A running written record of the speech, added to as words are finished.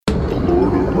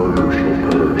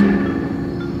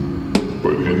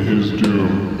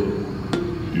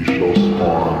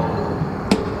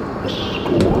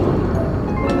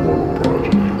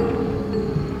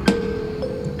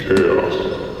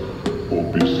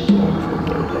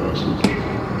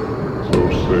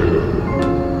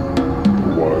Theoden,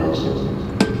 the wise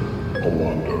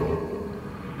Alondo.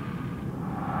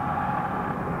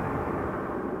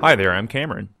 Hi there, I'm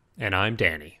Cameron. And I'm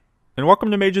Danny. And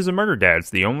welcome to Mages and Murder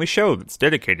Dads, the only show that's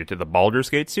dedicated to the Baldur's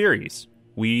Gate series.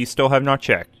 We still have not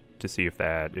checked to see if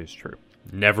that is true.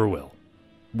 Never will.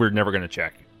 We're never going to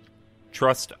check.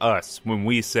 Trust us when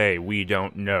we say we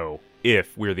don't know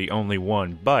if we're the only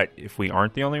one, but if we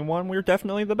aren't the only one, we're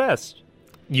definitely the best.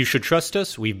 You should trust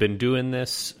us. We've been doing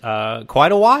this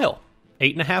quite a while.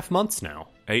 8.5 months now.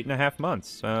 8.5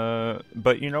 months.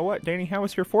 But you know what, Danny? How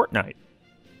was your fortnight?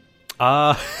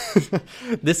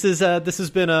 This has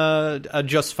been a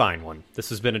just fine one. This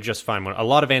has been a just fine one. A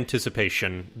lot of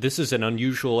anticipation. This is an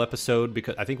unusual episode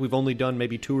because I think we've only done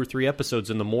maybe 2 or 3 episodes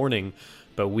in the morning,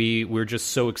 but we're just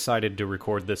so excited to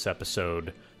record this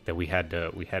episode that we had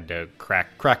to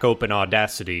crack open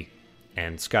Audacity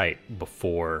and Skype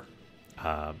before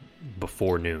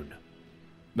noon.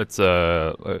 That's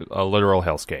a literal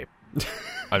hellscape.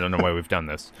 I don't know why we've done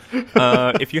this.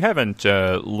 If you haven't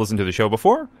listened to the show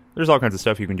before, there's all kinds of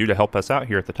stuff you can do to help us out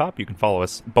here at the top. You can follow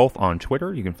us both on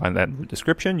Twitter. You can find that in the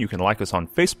description. You can like us on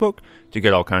Facebook to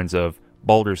get all kinds of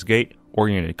Baldur's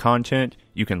Gate-oriented content.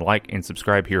 You can like and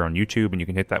subscribe here on YouTube, and you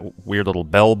can hit that weird little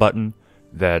bell button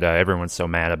that everyone's so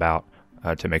mad about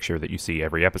to make sure that you see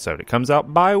every episode. It comes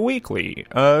out bi-weekly.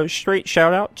 Straight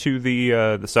shout-out to the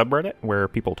subreddit where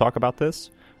people talk about this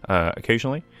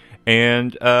occasionally.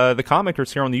 And the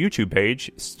commenters here on the YouTube page,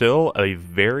 still a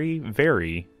very,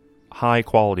 very high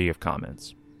quality of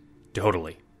comments.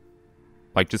 Totally.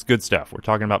 Like, just good stuff. We're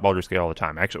talking about Baldur's Gate all the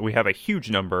time. Actually, we have a huge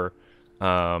number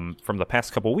from the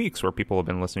past couple weeks where people have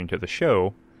been listening to the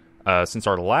show since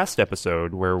our last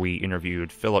episode where we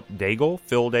interviewed Phil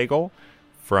Daigle,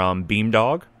 from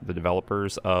Beamdog, the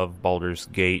developers of Baldur's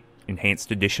Gate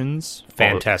Enhanced Editions.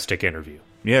 Fantastic interview.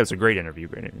 Yeah, it's a great interview.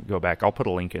 Go back. I'll put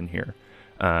a link in here.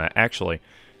 Actually.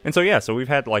 And so we've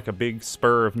had like a big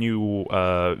spur of new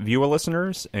viewer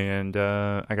listeners, and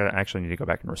I actually need to go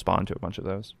back and respond to a bunch of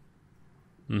those.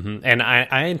 Mm-hmm. And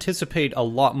I anticipate a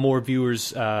lot more viewer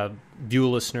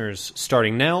listeners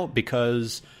starting now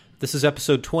because this is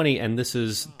episode 20, and this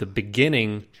is the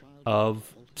beginning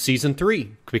of season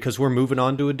 3 because we're moving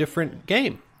on to a different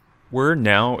game. We're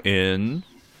now in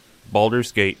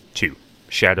Baldur's Gate 2,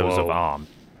 Shadows of Amn.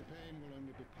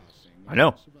 I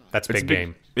know. That's a big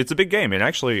game. It's a big game, and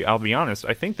actually, I'll be honest,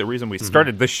 I think the reason we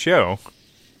started this show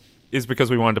is because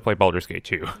we wanted to play Baldur's Gate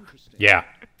 2. Yeah,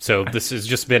 so this has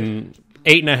just been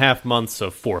 8.5 months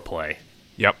of foreplay.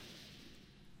 Yep.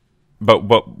 But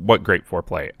what great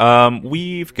foreplay.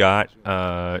 We've got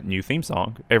a new theme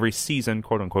song. Every season,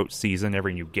 quote-unquote season,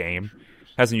 every new game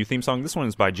has a new theme song. This one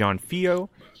is by John Fio,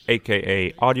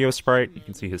 a.k.a. Audio Sprite. You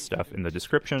can see his stuff in the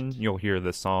description. You'll hear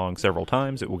this song several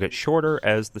times. It will get shorter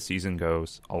as the season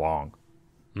goes along.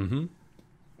 Mm-hmm.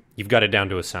 You've got it down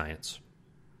to a science.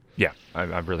 Yeah,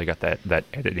 I've really got that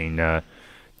editing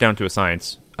down to a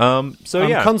science. Yeah.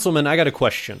 Kunzelman, I got a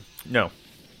question. No.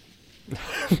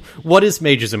 What is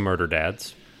Mages and Murder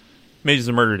Dads? Mages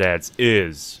and Murder Dads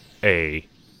is a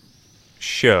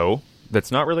show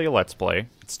that's not really a Let's Play.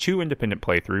 It's 2 independent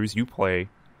playthroughs. You play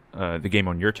the game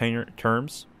on your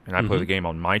terms, and I play the game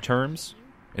on my terms,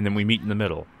 and then we meet in the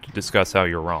middle to discuss how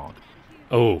you're wrong.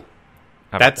 Oh,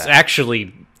 that's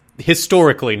actually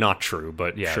historically not true,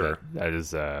 but yeah, sure. That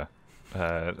is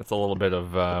that's a little bit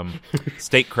of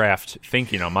statecraft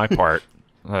thinking on my part,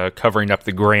 covering up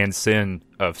the grand sin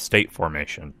of state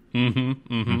formation.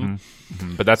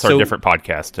 But that's our different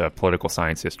podcast, Political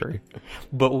Science History.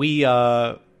 But we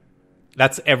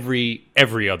that's every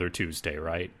other Tuesday,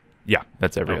 right? Yeah,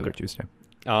 that's every other Tuesday.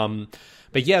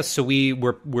 But yes, so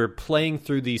we're playing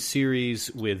through these series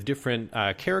with different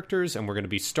characters, and we're going to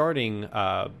be starting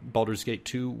Baldur's Gate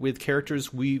 2 with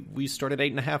characters we started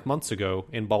 8.5 months ago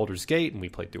in Baldur's Gate, and we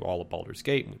played through all of Baldur's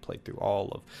Gate, and we played through all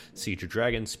of Siege of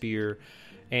Dragonspear.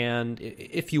 And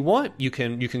if you want, you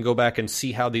can go back and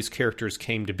see how these characters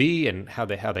came to be and how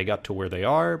they got to where they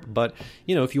are. But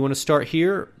if you want to start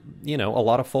here, a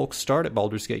lot of folks start at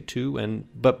Baldur's Gate 2,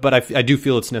 but I do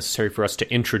feel it's necessary for us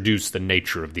to introduce the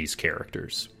nature of these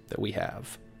characters that we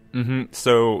have. Mm-hmm.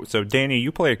 So Danny,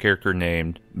 you play a character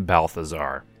named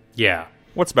Balthazar. Yeah.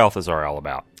 What's Balthazar all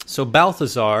about? So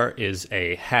Balthazar is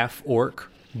a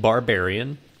half-orc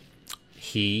barbarian.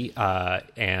 He,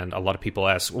 and a lot of people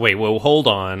ask, wait, well, hold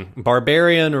on,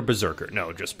 barbarian or berserker?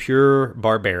 No, just pure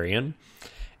barbarian.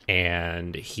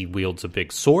 And he wields a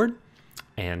big sword,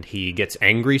 and he gets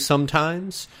angry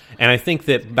sometimes. And I think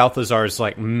that Balthazar's,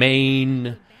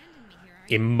 main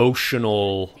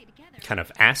emotional kind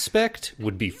of aspect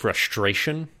would be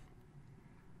frustration.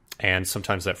 And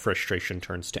sometimes that frustration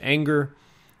turns to anger.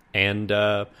 And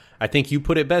I think you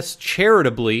put it best,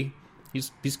 charitably,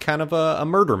 he's kind of a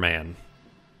murder man.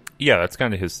 Yeah, that's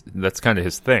kind of his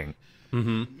thing.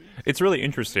 Mm-hmm. It's really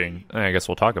interesting, and I guess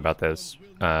we'll talk about this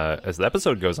as the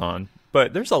episode goes on,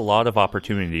 but there's a lot of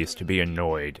opportunities to be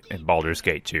annoyed in Baldur's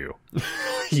Gate 2.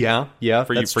 Yeah,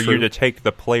 For you to take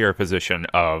the player position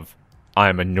of,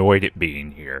 I'm annoyed at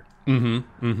being here. And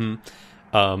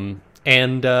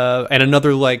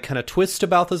another like kind of twist to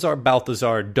Balthazar.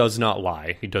 Balthazar does not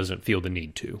lie. He doesn't feel the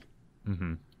need to.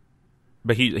 Mm-hmm.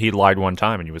 But he lied one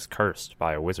time and he was cursed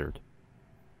by a wizard.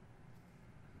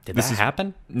 Did that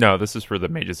happen? No, this is for the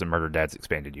Mages and Murder Dads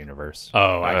expanded universe.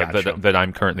 Oh, I gotcha. That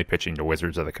I'm currently pitching to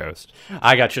Wizards of the Coast.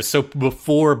 I gotcha. So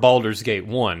before Baldur's Gate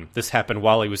 1, this happened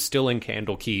while he was still in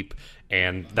Candlekeep,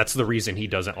 and that's the reason he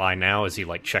doesn't lie now, is he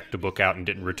like checked a book out and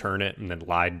didn't return it, and then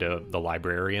lied to the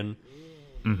librarian.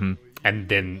 Mm-hmm. And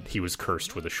then he was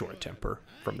cursed with a short temper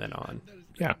from then on.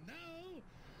 Yeah.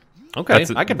 Okay,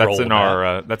 I can roll with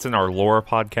that. That's in our lore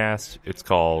podcast. It's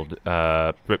called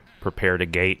Prepare to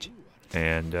Gate.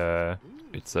 And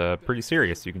it's pretty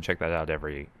serious. You can check that out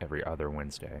every other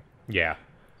Wednesday. Yeah.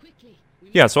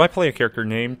 Yeah, so I play a character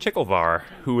named Ticklevar,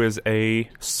 who is a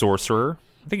sorcerer.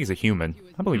 I think he's a human.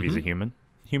 I believe he's a human.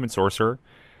 Human sorcerer.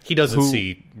 He doesn't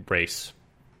see race.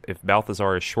 If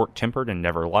Balthazar is short-tempered and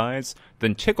never lies,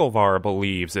 then Ticklevar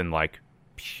believes in, like,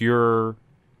 pure,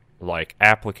 like,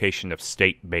 application of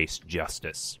state-based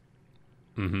justice.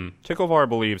 Mm-hmm. Ticklevar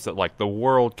believes that, like, the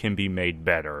world can be made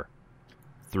better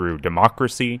through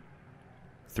democracy,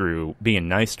 through being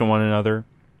nice to one another,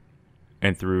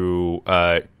 and through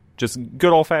just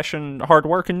good old-fashioned hard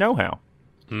work and know-how.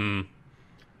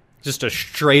 Just a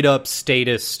straight-up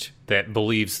statist that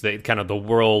believes that kind of the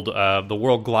world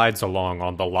glides along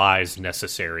on the lies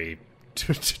necessary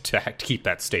to keep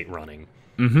that state running.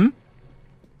 Mm-hmm.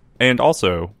 And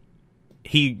also,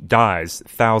 he dies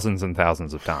thousands and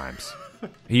thousands of times.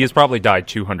 He has probably died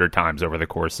 200 times over the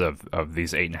course of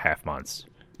these 8.5 months.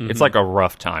 Mm-hmm. It's like a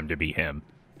rough time to be him.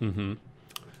 Mm-hmm.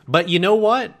 But you know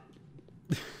what?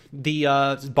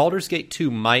 The Baldur's Gate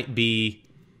 2 might be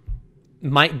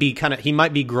he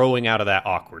might be growing out of that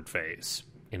awkward phase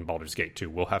in Baldur's Gate 2.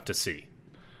 We'll have to see.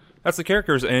 That's the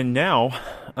characters, and now,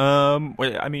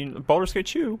 I mean, Baldur's Gate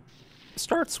 2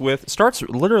 starts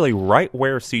literally right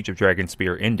where Siege of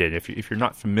Dragonspear ended. If you're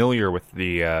not familiar with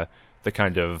the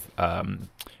kind of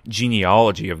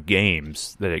genealogy of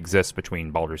games that exists between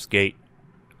Baldur's Gate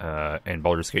and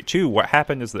Baldur's Gate 2, what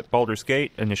happened is that Baldur's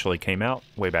Gate initially came out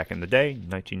way back in the day,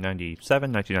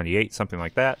 1997, 1998, something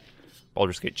like that.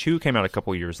 Baldur's Gate 2 came out a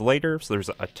couple years later, so there's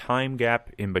a time gap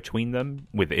in between them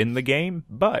within the game,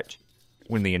 but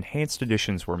when the enhanced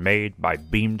editions were made by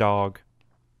Beamdog,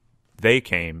 they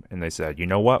came and they said, you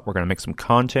know what, we're going to make some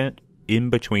content in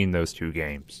between those two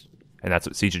games. And that's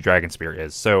what Siege of Dragonspear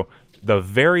is. So the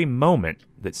very moment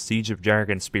that Siege of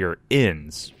Dragonspear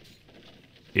ends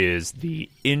is the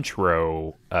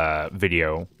intro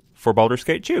video for Baldur's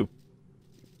Gate 2.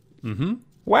 Mm-hmm.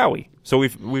 Wowie. So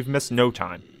we've missed no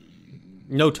time.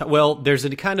 Well, there's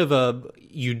a kind of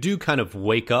you do kind of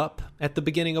wake up at the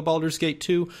beginning of Baldur's Gate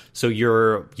 2, so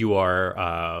you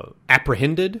are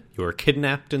apprehended, you're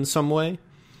kidnapped in some way,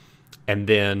 and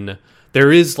then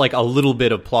there is like a little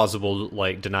bit of plausible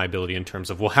like deniability in terms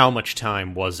of, well, how much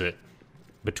time was it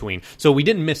between? So we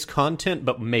didn't miss content,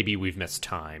 but maybe we've missed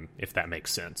time, if that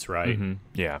makes sense, right? Mm-hmm.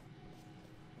 Yeah.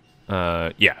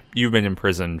 Yeah, you've been in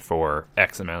prison for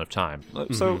X amount of time.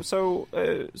 Mm-hmm.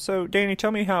 So, Danny,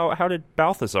 tell me how did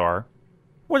Balthazar?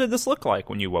 What did this look like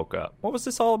when you woke up? What was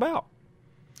this all about?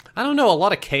 I don't know. A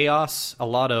lot of chaos, a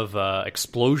lot of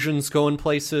explosions going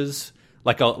places.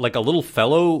 Like a little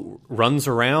fellow runs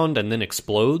around and then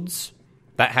explodes.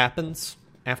 That happens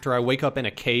after I wake up in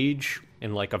a cage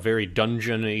in like a very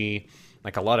dungeony,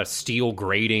 like a lot of steel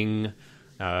grating,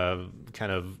 kind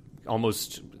of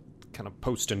almost kind of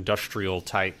post-industrial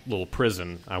type little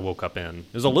prison I woke up in.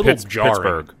 It was a little jarring.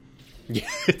 Pittsburgh. Yeah,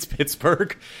 it's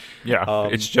Pittsburgh. Yeah,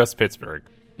 it's just Pittsburgh.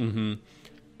 Mm-hmm.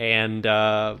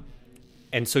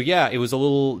 And so, yeah, it was a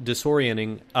little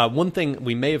disorienting. One thing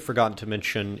we may have forgotten to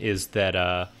mention is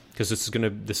that, because this is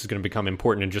gonna become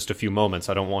important in just a few moments,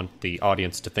 I don't want the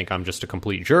audience to think I'm just a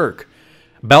complete jerk.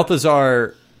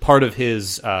 Balthazar, part of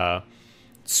his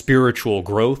spiritual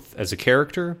growth as a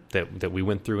character that we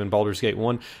went through in Baldur's Gate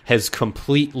 1 has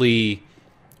completely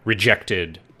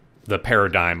rejected the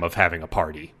paradigm of having a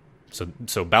party.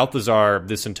 So Balthazar,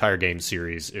 this entire game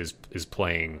series is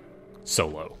playing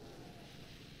solo.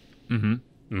 Mm-hmm.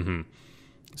 Mm-hmm.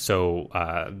 So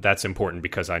that's important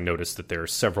because I noticed that there are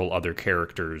several other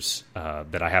characters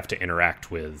that I have to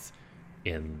interact with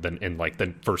in like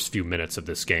the first few minutes of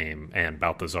this game, and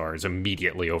Balthazar is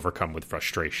immediately overcome with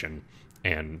frustration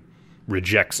and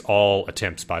rejects all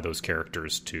attempts by those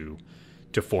characters to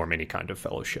form any kind of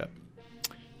fellowship.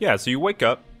 Yeah, so you wake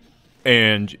up,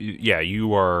 and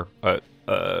you are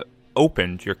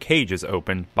opened. Your cage is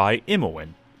opened by Imoen,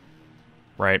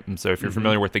 right? And so if you're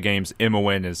familiar with the games,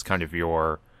 Imoen is kind of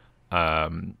your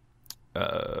kind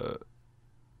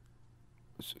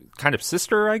of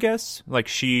sister, I guess. Like,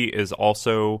 she is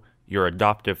also your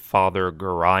adoptive father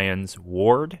Gorian's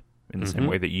ward, in the same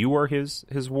way that you are his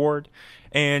ward.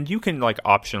 And you can, like,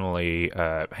 optionally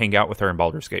hang out with her in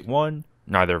Baldur's Gate 1.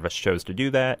 Neither of us chose to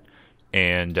do that.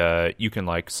 And you can,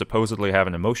 like, supposedly have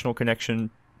an emotional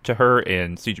connection to her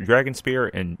in Siege of Dragonspear,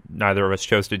 and neither of us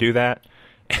chose to do that.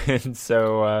 And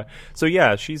so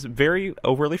yeah, she's very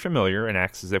overly familiar and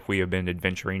acts as if we have been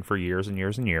adventuring for years and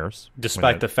years and years.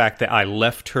 Despite the fact that I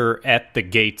left her at the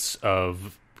gates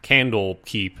of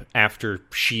Candlekeep after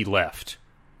she left.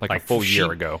 Like a full year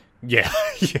ago. Yeah,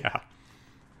 yeah.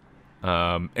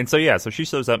 And so she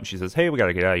shows up and she says, hey, we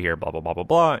gotta get out of here, blah, blah, blah, blah,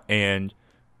 blah. And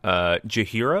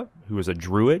Jaheira, who is a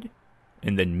druid,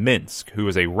 and then Minsk, who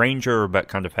is a ranger but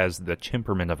kind of has the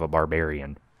temperament of a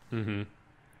barbarian.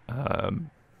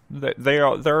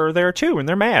 They're there too, and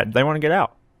they're mad. They want to get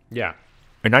out. Yeah.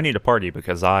 And I need a party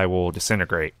because I will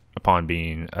disintegrate upon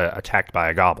being attacked by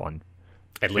a goblin.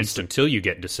 At least until you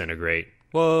get disintegrate.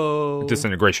 Whoa.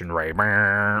 Disintegration ray.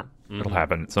 It'll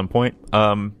happen at some point.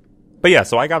 But yeah,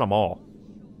 so I got them all.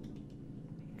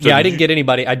 So yeah, I didn't get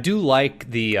anybody. I do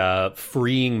like the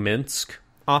freeing Minsk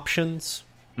options.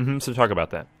 So talk about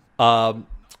that.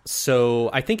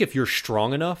 So I think if you're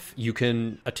strong enough, you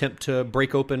can attempt to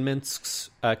break open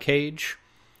Minsk's cage.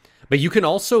 But you can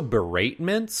also berate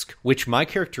Minsk, which my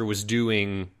character was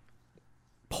doing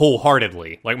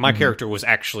wholeheartedly. Like, my character was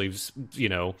actually,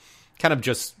 kind of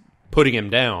just putting him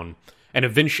down. And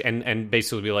eventually, and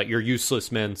basically be like, you're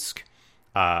useless, Minsk.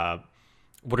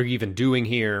 What are you even doing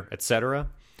here, etc.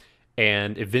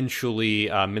 And eventually,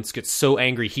 Minsk gets so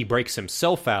angry, he breaks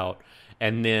himself out.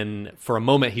 And then, for a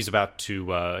moment, he's about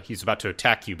to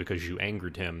attack you because you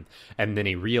angered him. And then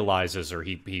he realizes, or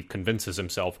he convinces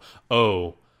himself,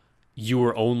 oh, you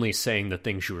were only saying the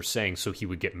things you were saying so he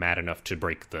would get mad enough to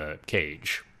break the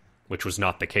cage, which was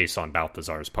not the case on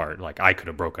Balthazar's part. Like, I could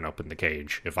have broken open the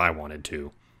cage if I wanted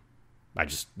to. I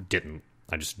just didn't.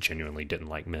 I just genuinely didn't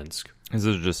like Minsk. Is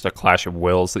this just a clash of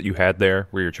wills that you had there,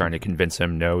 where you're trying to convince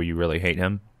him, no, you really hate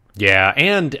him? Yeah,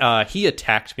 and he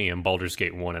attacked me in Baldur's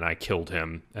Gate 1, and I killed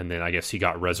him. And then I guess he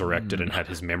got resurrected and had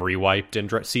his memory wiped in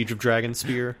Siege of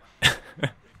Dragonspear.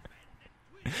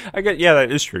 Yeah, that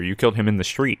is true. You killed him in the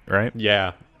street, right?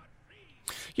 Yeah.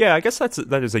 Yeah, I guess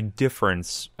that is a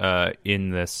difference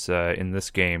in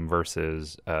this game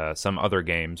versus some other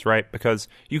games, right? Because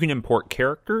you can import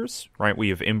characters, right? We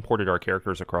have imported our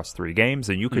characters across 3 games,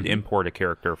 and you could import a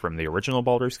character from the original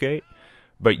Baldur's Gate,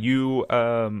 but you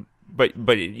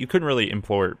but you couldn't really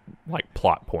import, like,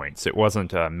 plot points. It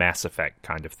wasn't a Mass Effect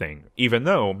kind of thing, even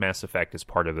though Mass Effect is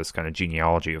part of this kind of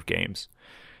genealogy of games.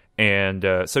 And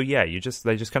so yeah, they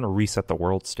just kind of reset the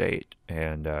world state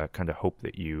and kind of hope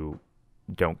that you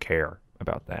don't care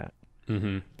about that.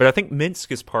 But I think Minsk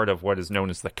is part of what is known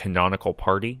as the canonical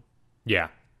party. Yeah.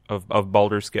 Of the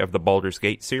Baldur's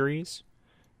Gate series,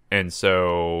 and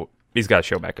so he's got to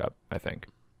show back up, I think.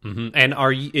 And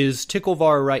is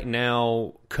Ticklevar right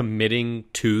now committing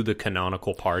to the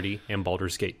canonical party in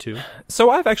Baldur's Gate 2?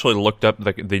 So I've actually looked up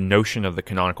the notion of the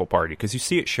canonical party, because you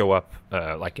see it show up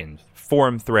like in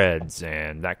forum threads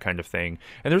and that kind of thing.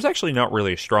 And there's actually not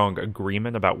really a strong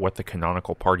agreement about what the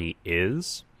canonical party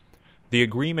is. The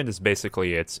agreement is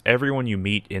basically it's everyone you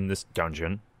meet in this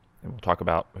dungeon, and we'll talk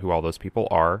about who all those people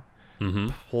are,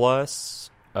 plus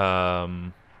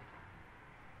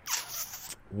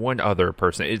one other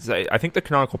person. I think the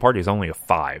canonical party is only of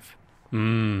 5. So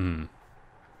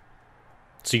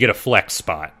you get a flex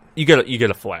spot. You get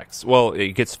a flex. Well, it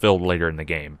gets filled later in the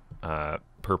game,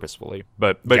 purposefully.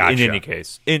 But Gotcha. in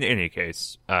any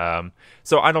case,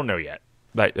 so I don't know yet.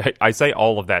 But I say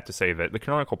all of that to say that the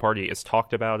canonical party is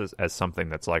talked about as something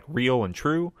that's, like, real and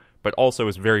true, but also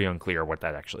is very unclear what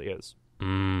that actually is.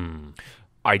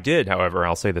 I did, however,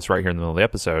 I'll say this right here in the middle of the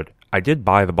episode, I did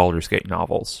buy the Baldur's Gate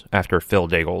novels after Phil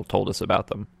Daigle told us about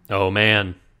them. Oh,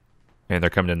 man. And they're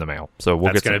coming in the mail. So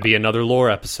That's going to be another lore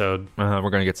episode. We're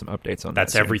going to get some updates on that.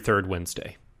 That's every third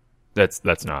Wednesday. That's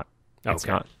not. Okay. It's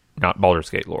not Baldur's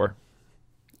Gate lore.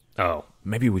 Oh.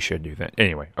 Maybe we should do that.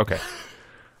 Anyway, okay.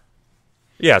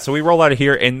 Yeah, so we roll out of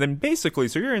here, and then basically,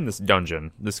 so you're in this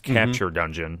dungeon, this capture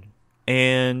dungeon,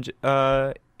 and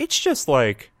it's just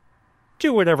like,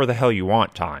 do whatever the hell you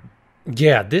want time.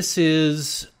 Yeah, this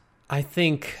is, I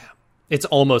think, it's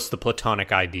almost the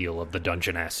platonic ideal of the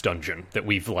dungeon-ass dungeon that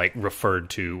we've, like, referred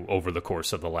to over the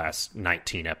course of the last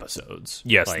 19 episodes.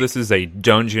 Yes, like, this is a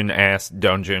dungeon-ass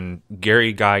dungeon.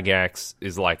 Gary Gygax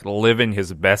is, like, living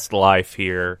his best life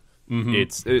here.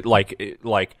 It's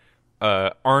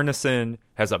Arneson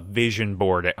has a vision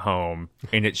board at home,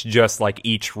 and it's just like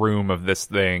each room of this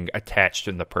thing attached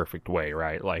in the perfect way,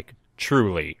 right? Like,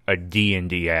 truly a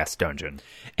D&D ass dungeon.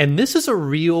 And this is a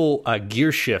real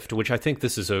gear shift, which I think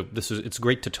it's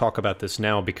great to talk about this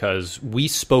now because we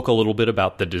spoke a little bit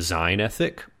about the design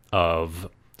ethic of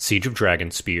Siege of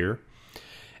Dragonspear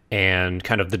and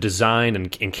kind of the design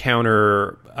and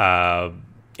encounter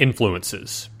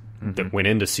influences that went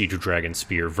into Siege of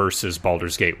Dragonspear versus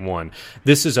Baldur's Gate 1.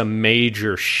 This is a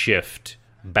major shift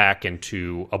back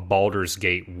into a Baldur's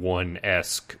Gate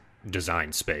 1-esque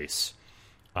design space,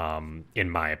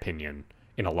 in my opinion,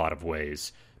 in a lot of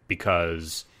ways.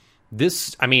 Because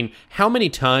this, I mean, how many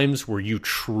times were you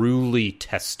truly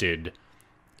tested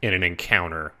in an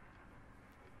encounter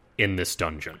in this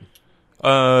dungeon?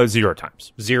 0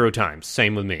 times. 0 times.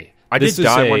 Same with me. I did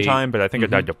die one time, but I think I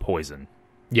died to poison.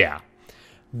 Yeah.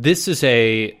 This is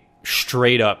a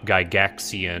straight-up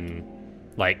Gygaxian,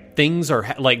 like, things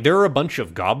are, like, there are a bunch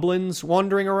of goblins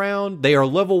wandering around. They are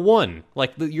level 1.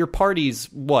 Like, your party's,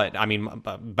 what? I mean,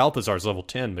 Balthazar's level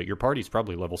 10, but your party's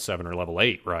probably level 7 or level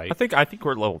 8, right? I think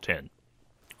we're level 10.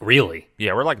 Really?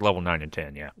 Yeah, we're like level 9 and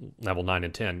 10, yeah. Level 9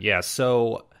 and 10, yeah.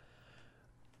 So,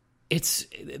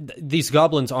 these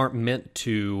goblins aren't meant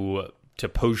to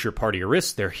pose your party a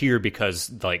risk. They're here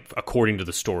because, like, according to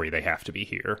the story, they have to be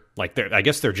here. Like, I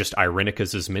guess they're just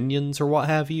Irenicus's minions or what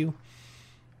have you.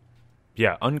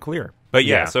 Yeah, unclear. But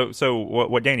yeah. So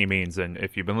what Danny means, and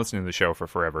if you've been listening to the show for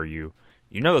forever, you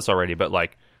know this already, but,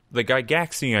 like, the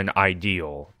Gygaxian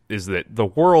ideal is that the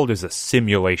world is a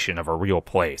simulation of a real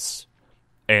place,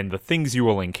 and the things you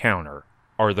will encounter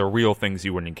are the real things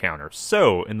you would encounter.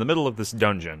 So, in the middle of this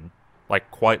dungeon,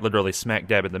 like, quite literally smack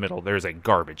dab in the middle, there's a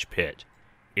garbage pit.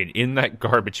 And in that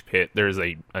garbage pit, there's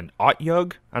an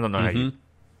Otyugh. I don't know how you...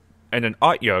 And an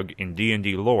Otyugh in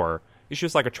D&D lore is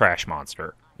just like a trash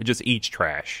monster. It just eats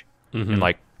trash and,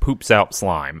 like, poops out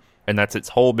slime. And that's its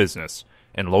whole business.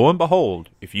 And lo and behold,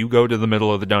 if you go to the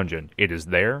middle of the dungeon, it is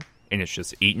there, and it's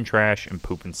just eating trash and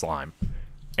pooping slime.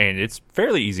 And it's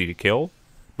fairly easy to kill,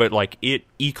 but, like, it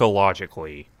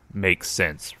ecologically makes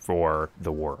sense for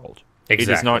the world.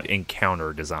 Exactly. It is not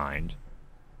encounter designed.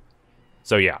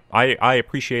 So yeah, I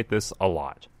appreciate this a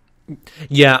lot.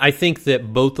 Yeah, I think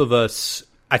that both of us,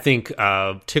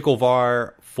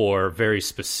 Ticklevar, for very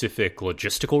specific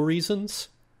logistical reasons,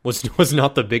 was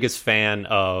not the biggest fan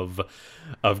of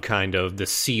kind of the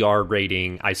CR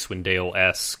rating Icewind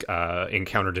Dale-esque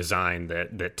encounter design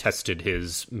that tested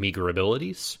his meager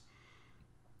abilities.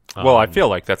 Well, I feel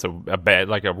like that's a bad,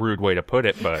 like a rude way to put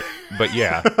it, but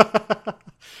yeah.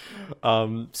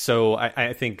 So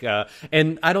I think,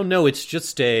 and I don't know, it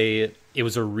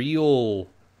was a real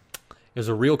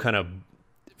kind of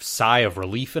sigh of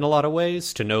relief in a lot of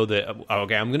ways to know that,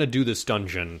 okay, I'm going to do this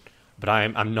dungeon, but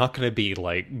I'm not going to be,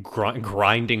 like,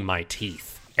 grinding my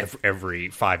teeth every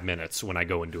 5 minutes when I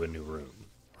go into a new room,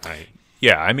 right?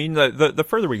 Yeah, I mean, the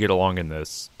further we get along in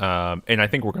this, and I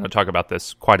think we're going to talk about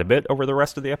this quite a bit over the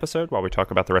rest of the episode while we talk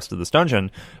about the rest of this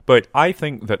dungeon, but I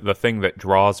think that the thing that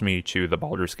draws me to the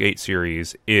Baldur's Gate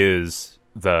series is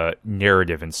the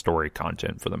narrative and story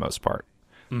content for the most part.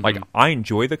 Like, I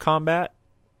enjoy the combat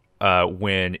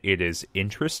when it is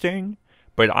interesting,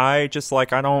 but I just,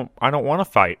 like, I don't want to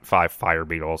fight 5 fire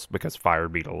beetles because fire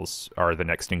beetles are the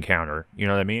next encounter. You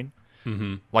know what I mean?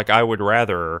 Like, I would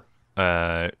rather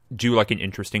do, like, an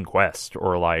interesting quest,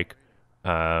 or, like,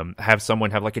 have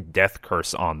someone have, like, a death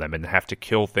curse on them and have to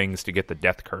kill things to get the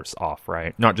death curse off,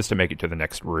 right? Not just to make it to the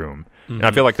next room. And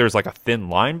I feel like there's, like, a thin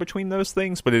line between those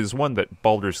things, but it is one that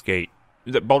Baldur's Gate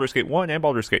 1 and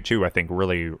Baldur's Gate 2, I think,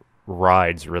 really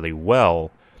rides really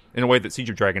well in a way that Siege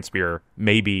of Dragonspear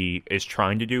maybe is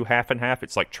trying to do half and half.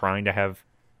 It's, like, trying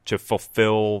to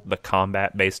fulfill the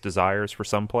combat-based desires for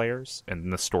some players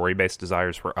and the story-based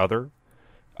desires for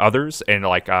others, and,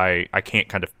 like, I can't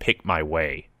kind of pick my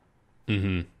way.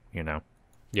 You know?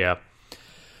 Yeah.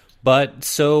 But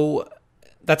so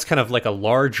that's kind of like a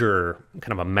larger,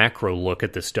 kind of a macro look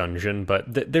at this dungeon, but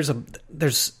there's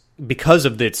because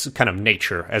of its kind of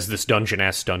nature as this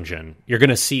dungeon-ass dungeon, you're going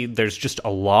to see there's just a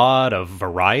lot of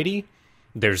variety.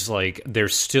 There's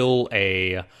still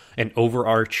an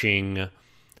overarching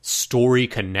story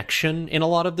connection in a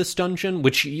lot of this dungeon,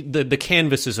 which the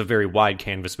canvas is a very wide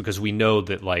canvas because we know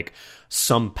that, like,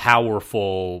 some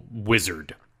powerful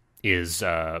wizard is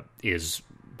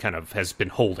kind of has been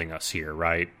holding us here,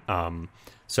 right?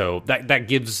 So that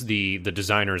gives the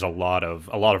designers a lot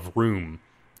of room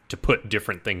to put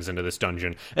different things into this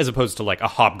dungeon, as opposed to like a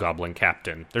hobgoblin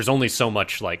captain. There's only so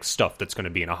much like stuff that's going to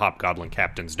be in a hobgoblin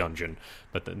captain's dungeon,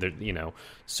 but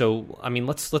So I mean,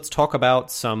 let's talk about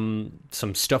some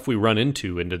stuff we run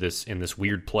into this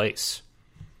weird place.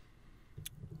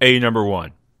 Number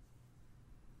one.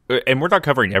 And we're not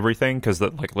covering everything because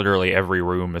like literally every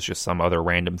room is just some other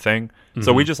random thing. Mm-hmm.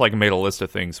 So we just like made a list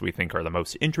of things we think are the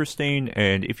most interesting.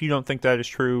 And if you don't think that is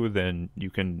true, then you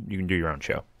can do your own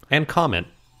show and comment.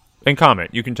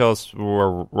 You can tell us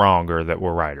we're wrong or that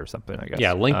we're right or something, I guess.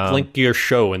 Yeah, link your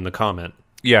show in the comment.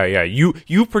 Yeah.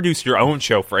 You produced your own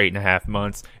show for 8.5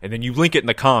 months, and then you link it in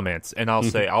the comments, and I'll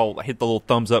say, I'll hit the little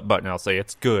thumbs up button. I'll say,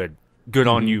 it's good. Good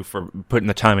on you for putting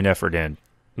the time and effort in.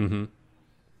 Mm-hmm.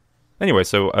 Anyway,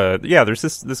 so, there's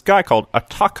this guy called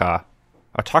Ataka.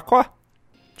 Atakwa?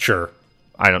 Sure.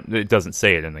 It doesn't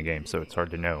say it in the game, so it's hard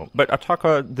to know. But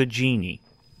Ataka the genie.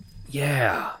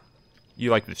 Yeah. You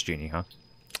like this genie, huh?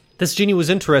 This genie was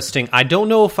interesting. I don't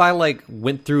know if I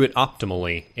went through it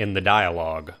optimally in the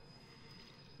dialogue,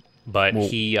 but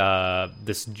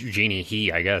this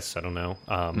genie, I guess, I don't know,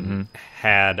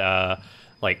 had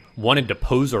wanted to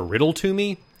pose a riddle to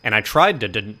me, and I tried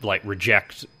to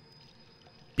reject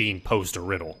being posed a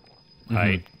riddle.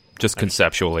 Right? Just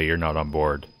conceptually, you're not on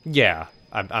board. Yeah,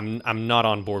 I'm not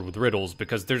on board with riddles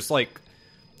because there's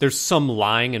some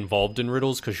lying involved in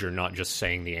riddles because you're not just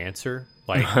saying the answer.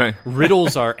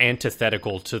 Riddles are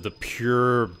antithetical to the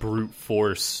pure brute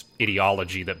force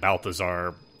ideology that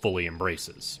Balthazar fully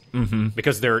embraces. Mm-hmm.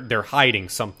 Because they're hiding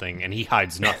something, and he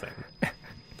hides nothing.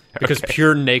 Because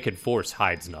pure naked force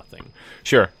hides nothing.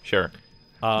 Sure.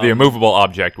 The immovable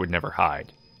object would never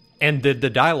hide. And the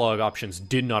dialogue options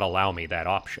did not allow me that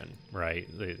option, right?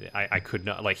 I could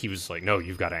not, he was like, no,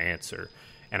 you've got to answer.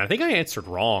 And I think I answered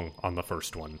wrong on the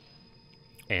first one.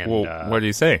 And what did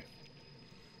he say?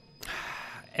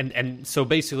 And so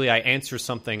basically I answered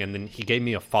something, and then he gave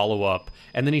me a follow-up,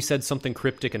 and then he said something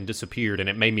cryptic and disappeared, and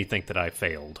it made me think that I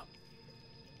failed.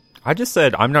 I just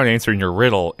said, I'm not answering your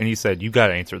riddle, and he said, you got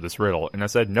to answer this riddle. And I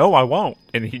said, no, I won't.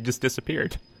 And he just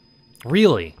disappeared.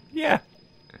 Really? Yeah.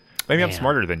 Maybe I'm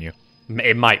smarter than you.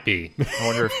 It might be. I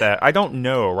wonder if that... I don't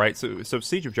know, right? So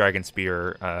Siege of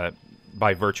Dragonspear,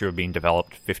 by virtue of being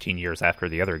developed 15 years after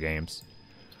the other games,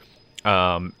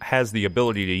 has the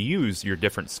ability to use your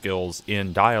different skills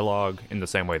in dialogue in the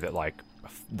same way that,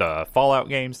 the Fallout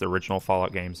games, the original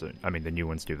Fallout games, I mean, the new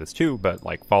ones do this too, but,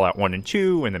 Fallout 1 and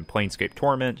 2, and then Planescape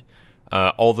Torment,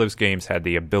 all those games had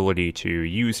the ability to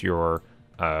use your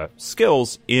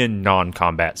skills in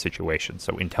non-combat situations.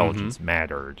 So intelligence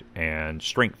mattered, and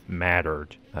strength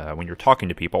mattered when you're talking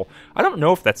to people. I don't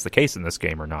know if that's the case in this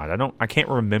game or not. I can't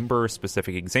remember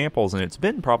specific examples, and it's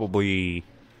been probably...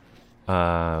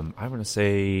 I'm going to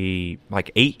say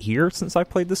 8 years since I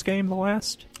played this game the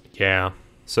last. Yeah.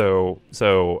 So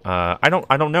I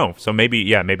don't know. So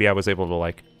maybe I was able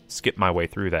to skip my way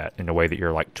through that in a way that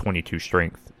your 22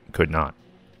 strength could not.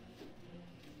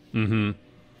 Mm-hmm.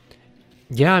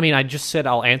 Yeah, I mean, I just said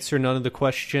I'll answer none of the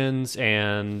questions,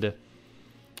 and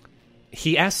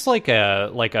he asked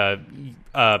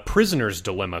a prisoner's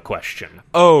dilemma question.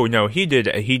 Oh no, he did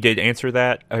answer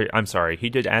that. I'm sorry, he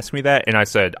did ask me that, and I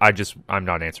said I'm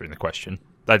not answering the question.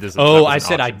 I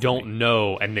said I don't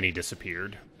know, and then he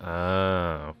disappeared.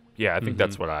 Oh, yeah, I think that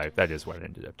is what I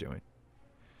ended up doing.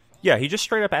 Yeah, he just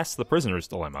straight up asked the prisoner's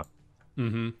dilemma.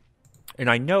 Mm-hmm. And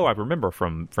I remember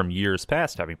from years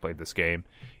past having played this game,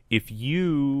 if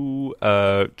you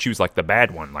choose the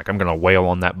bad one, I'm going to wail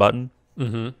on that button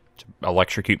to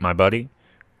electrocute my buddy,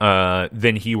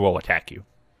 then he will attack you.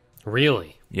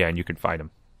 Really? Yeah, and you can fight him.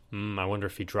 I wonder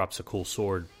if he drops a cool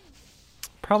sword.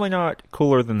 Probably not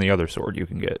cooler than the other sword you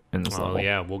can get in this level. Oh,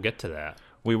 yeah, we'll get to that.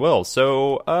 We will.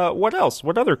 So, what else?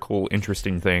 What other cool,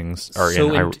 interesting things are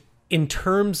in... In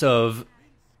terms of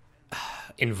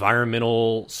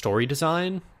environmental story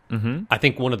design, I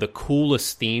think one of the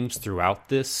coolest themes throughout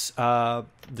this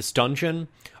dungeon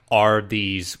are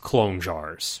these clone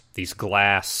jars, these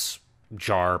glass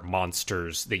jar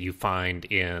monsters that you find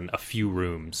in a few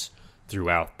rooms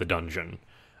throughout the dungeon.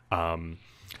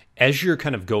 As you're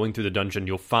kind of going through the dungeon,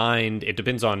 you'll find, it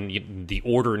depends on the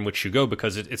order in which you go,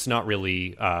 because it's not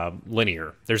really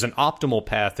linear. There's an optimal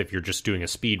path if you're just doing a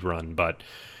speed run, but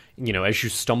as you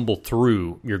stumble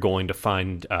through, you're going to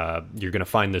find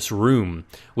this room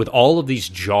with all of these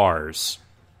jars,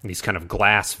 these kind of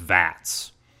glass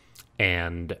vats,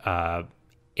 and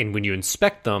when you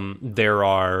inspect them, there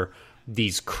are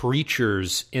these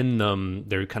creatures in them.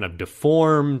 They're kind of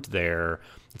deformed. They're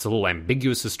It's a little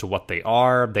ambiguous as to what they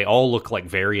are. They all look like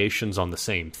variations on the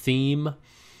same theme.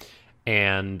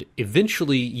 And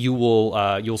eventually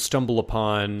you'll stumble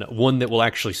upon one that will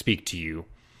actually speak to you.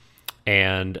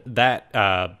 And that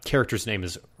character's name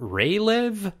is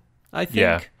Raylev, I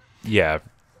think. Yeah.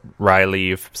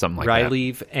 Ryleave, something like that.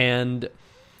 Ryleave. And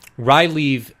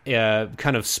Ryleave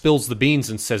kind of spills the beans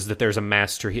and says that there's a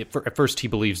master. At first he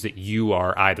believes that you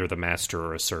are either the master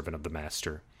or a servant of the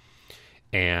master.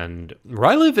 And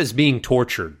Ryleave is being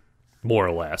tortured, more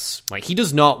or less. Like, he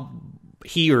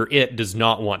or it does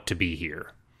not want to be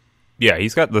here. Yeah,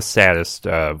 he's got the saddest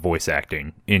voice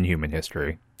acting in human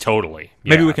history. Totally.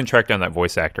 Maybe yeah. we can track down that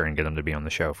voice actor and get him to be on the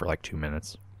show for like 2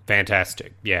 minutes.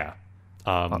 Fantastic. Yeah.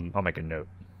 I'll make a note.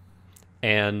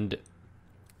 And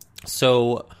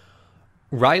so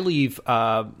Ryleave,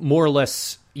 more or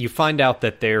less, you find out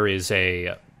that there's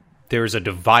a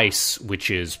device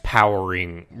which is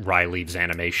powering Ryleave's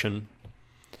animation,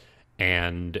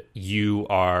 and you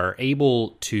are able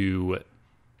to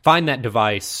find that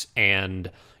device, and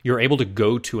you're able to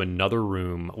go to another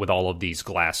room with all of these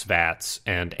glass vats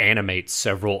and animate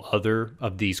several other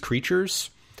of these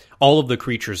creatures. All of the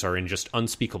creatures are in just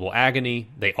unspeakable agony.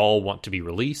 They all want to be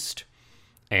released.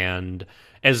 And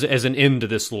as an end to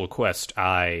this little quest,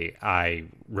 I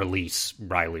release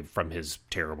Riley from his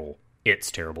terrible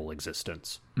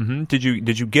existence. Mm-hmm. Did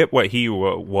you get what he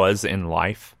was in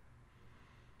life?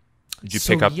 Did you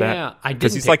pick up that? Yeah, I did.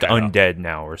 Because he's like undead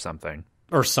now or something.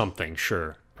 Or something,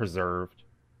 sure. Preserved.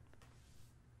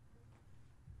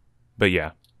 But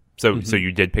yeah. So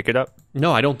you did pick it up?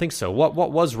 No, I don't think so. What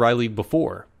was Riley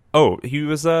before? Oh, he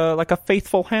was like a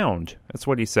faithful hound. That's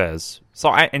what he says. So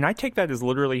I take that as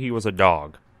literally he was a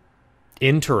dog.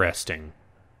 Interesting.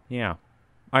 Yeah.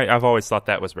 I've always thought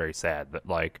that was very sad, that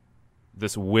like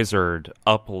this wizard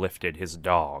uplifted his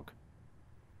dog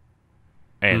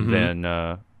and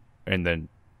then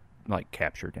like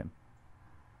captured him.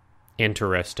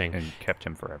 Interesting. And kept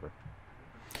him forever.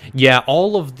 Yeah,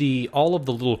 all of the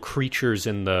little creatures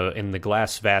in the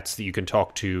glass vats that you can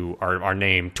talk to are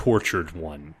named Tortured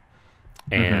One.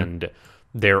 And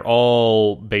they're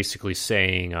all basically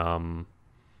saying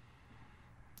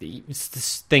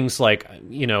things like,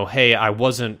 hey, I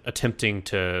wasn't attempting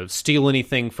to steal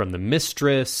anything from the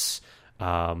mistress.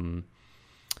 They're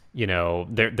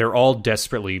all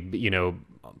desperately,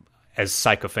 as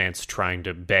sycophants trying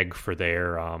to beg for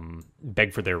their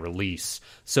release.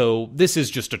 So this is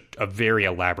just a very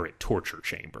elaborate torture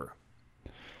chamber.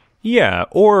 Yeah,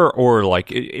 or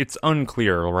like it's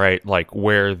unclear, right? Like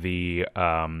where the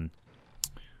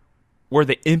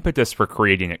impetus for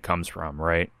creating it comes from,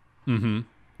 right? Mm-hmm.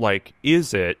 Like,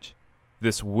 is it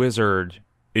this wizard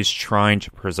is trying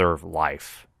to preserve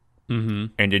life,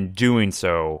 and in doing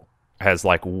so has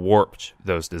like warped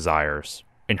those desires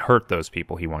and hurt those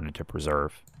people he wanted to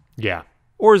preserve? Yeah.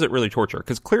 Or is it really torture?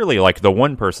 Because clearly, like the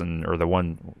one person or the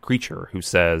one creature who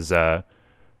says, I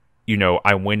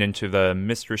went into the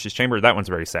mistress's chamber. That one's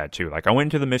very sad too. Like, I went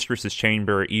into the mistress's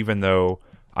chamber even though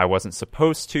I wasn't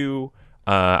supposed to.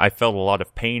 I felt a lot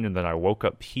of pain, and then I woke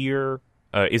up here.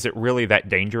 Is it really that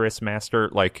dangerous, Master?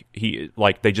 Like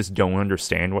they just don't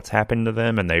understand what's happened to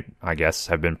them, and they, I guess,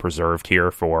 have been preserved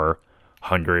here for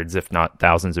hundreds, if not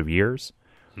thousands, of years.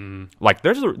 Like,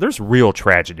 there's real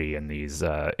tragedy in these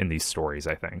stories,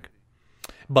 I think.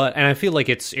 And I feel like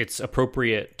it's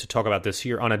appropriate to talk about this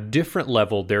here. On a different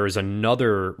level, there is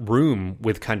another room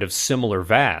with kind of similar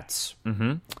vats.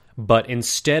 Mm-hmm. But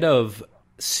instead of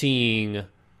seeing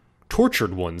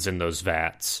tortured ones in those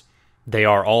vats, they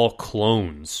are all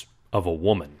clones of a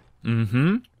woman.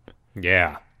 Mm-hmm.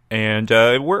 Yeah. And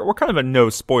we're kind of a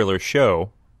no spoiler show,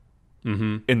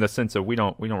 in the sense of we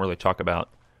don't really talk about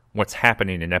what's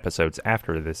happening in episodes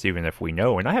after this, even if we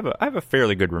know. And I have a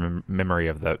fairly good memory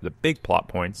of the big plot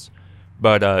points,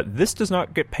 but this does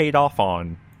not get paid off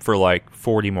on for like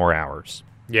 40 more hours.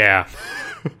 Yeah.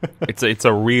 it's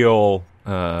a real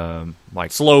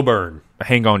like slow burn,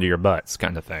 hang on to your butts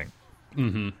kind of thing.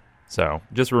 Mm-hmm. So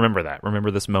just remember that.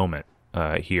 Remember this moment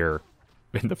here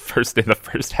in the first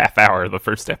half hour of the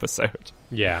first episode.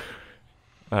 Yeah.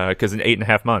 Because in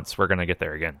 8.5 months we're gonna get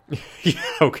there again.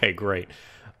 Okay, great.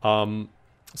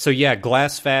 So yeah,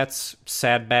 glass vats,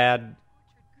 sad bad,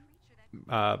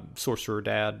 sorcerer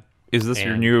dad. Is this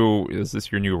your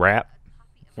new rap?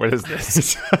 What is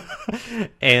this?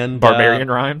 And barbarian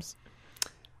rhymes?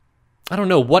 I don't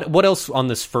know what else on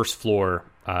this first floor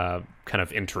kind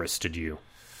of interested you.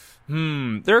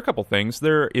 There are a couple things.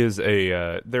 There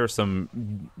are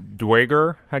some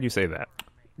Dweger. How do you say that?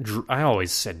 I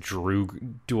always said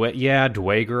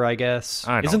Dweger, I guess.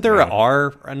 I don't Isn't there know. a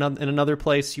R in another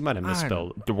place? You might have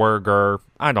misspelled. Dwerger.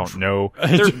 I don't know.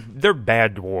 They're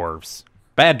bad dwarves.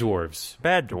 Bad dwarves.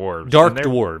 Bad dwarves. Dark And they're-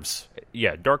 dwarves.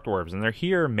 Yeah, dark dwarves, and they're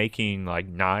here making like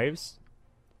knives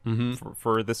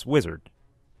for this wizard.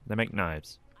 They make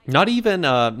knives. Not even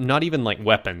like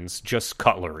weapons, just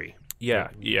cutlery. Yeah.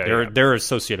 They're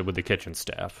associated with the kitchen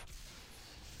staff.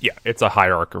 Yeah, it's a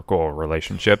hierarchical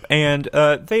relationship, and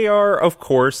they are, of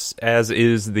course, as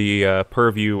is the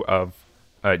purview of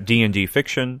D&D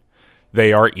fiction,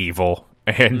 they are evil,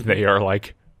 and they are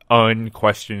like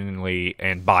unquestioningly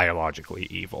and biologically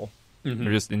evil.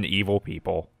 They're just an evil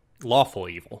people. Lawful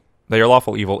evil. They are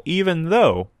lawful evil, even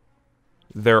though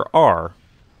there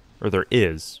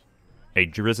is a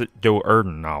Drizzt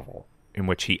Do'Urden novel in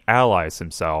which he allies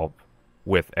himself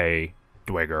with a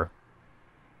Dweger,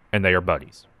 and they are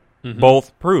buddies.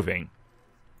 Both proving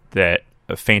that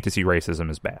fantasy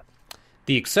racism is bad.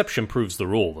 The exception proves the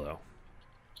rule, though.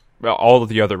 Well, all of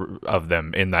the other of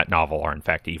them in that novel are in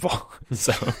fact evil.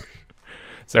 So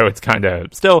it's kind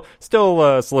of still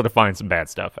solidifying some bad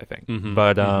stuff, I think.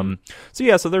 But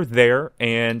so they're there,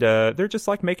 and they're just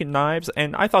like making knives,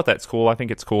 and I thought that's cool. I think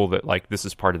it's cool that like this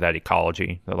is part of that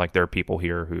ecology, that like there are people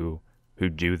here who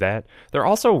do that. They're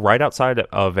also right outside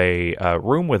of a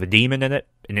room with a demon in it,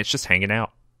 and it's just hanging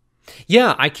out.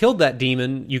 Yeah, I killed that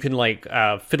demon. You can like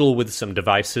fiddle with some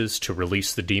devices to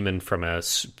release the demon from a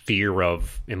sphere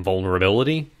of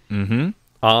invulnerability.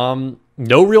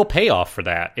 No real payoff for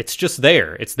that. It's just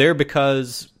there. It's there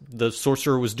because the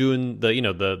sorcerer was doing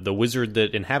the wizard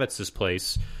that inhabits this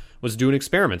place was doing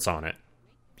experiments on it.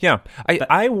 Yeah,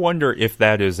 I wonder if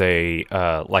that is a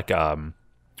like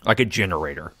a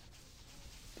generator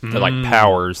that like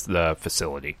powers the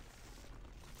facility.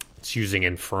 It's using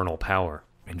infernal power.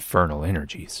 Infernal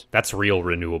energies. That's real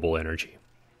renewable energy.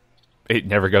 It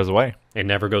never goes away. It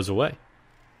never goes away.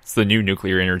 It's the new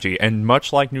nuclear energy, and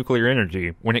much like nuclear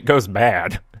energy, when it goes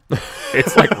bad,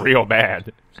 it's like real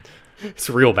bad. It's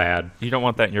real bad. You don't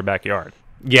want that in your backyard.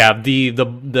 Yeah,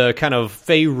 the kind of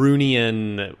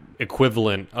Faerunian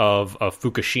equivalent of a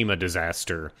Fukushima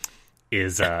disaster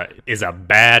is a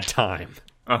bad time.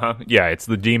 Yeah, it's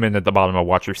the demon at the bottom of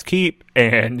Watcher's Keep,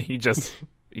 and he just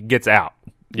gets out.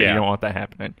 Yeah, you don't want that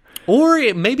happening. Or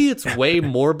maybe it's way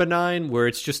more benign, where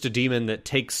it's just a demon that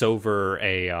takes over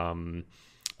a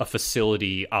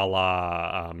facility a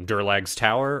la Durlag's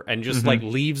Tower, and just like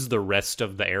leaves the rest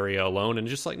of the area alone, and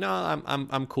just like, no,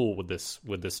 I'm cool with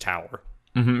this tower.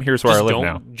 Here's where I live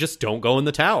now. Just don't go in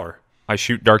the tower. I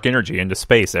shoot dark energy into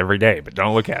space every day, but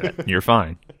don't look at it. You're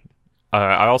fine.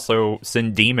 I also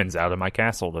send demons out of my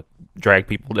castle to drag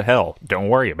people to hell. Don't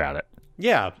worry about it.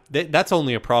 Yeah, that's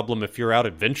only a problem if you're out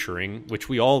adventuring, which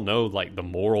we all know, like, the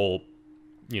moral,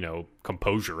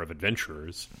 composure of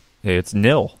adventurers. It's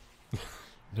nil.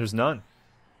 There's none.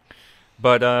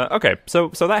 But, okay, so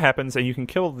that happens, and you can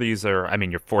kill these,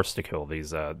 you're forced to kill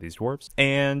these dwarves.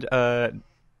 And,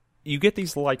 you get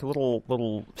these, like,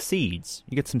 little seeds.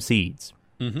 You get some seeds.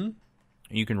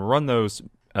 You can run those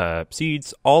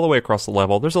seeds all the way across the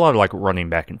level. There's a lot of, like, running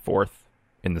back and forth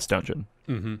in this dungeon.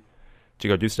 To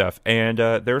go do stuff, and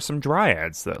there are some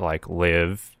dryads that like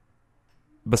live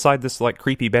beside this like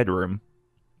creepy bedroom.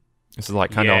 This is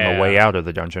like kind of on the way out of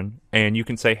the dungeon, and you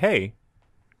can say, "Hey,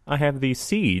 I have these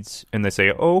seeds," and they say,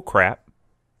 "Oh crap,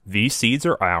 these seeds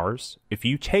are ours. If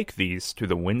you take these to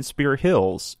the Windspear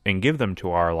Hills and give them to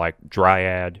our like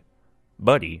dryad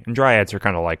buddy," and dryads are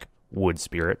kind of like wood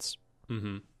spirits.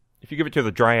 If you give it to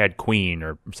the dryad queen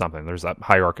or something, there's a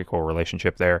hierarchical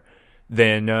relationship there.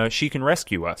 Then she can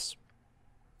rescue us.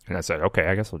 And I said, okay,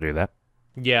 I guess I'll do that.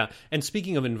 Yeah, and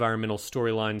speaking of environmental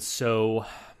storylines, so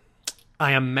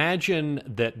I imagine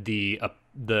that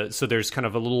so there's kind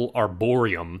of a little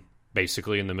arboreum,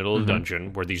 basically, in the middle of the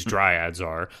dungeon where these dryads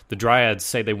are. The dryads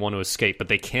say they want to escape, but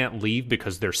they can't leave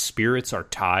because their spirits are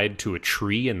tied to a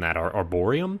tree in that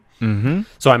arboreum.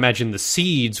 So I imagine the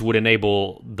seeds would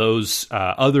enable those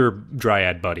other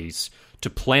dryad buddies to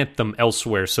plant them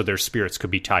elsewhere so their spirits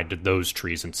could be tied to those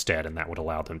trees instead, and that would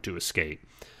allow them to escape.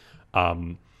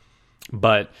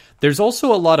 But there's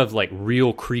also a lot of like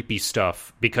real creepy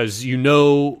stuff because you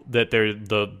know that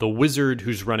the wizard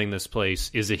who's running this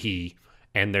place is a he,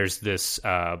 and there's this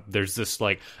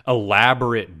like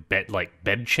elaborate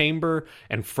bed chamber,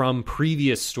 and from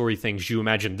previous story things you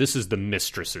imagine this is the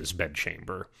mistress's bed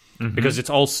chamber because it's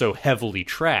also heavily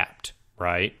trapped,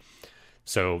 right?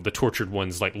 So the tortured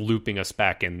one's like looping us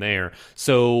back in there.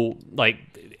 So like,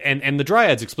 and the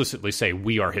dryads explicitly say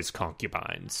we are his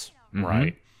concubines,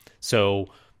 right? So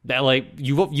That like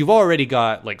you've already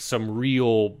got like some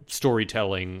real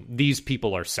storytelling. These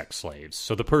people are sex slaves.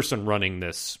 So the person running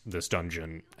this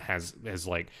dungeon has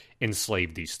like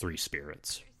enslaved these three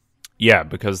spirits. Yeah,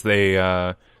 because they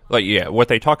what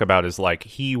they talk about is like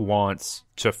he wants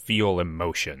to feel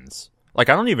emotions. Like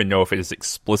I don't even know if it is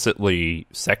explicitly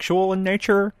sexual in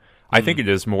nature. I think it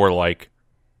is more like,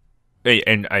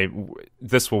 and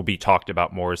this will be talked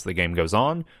about more as the game goes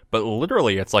on, but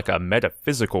literally it's like a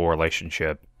metaphysical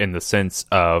relationship in the sense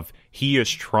of he is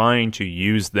trying to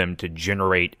use them to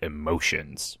generate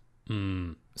emotions.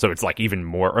 So it's like even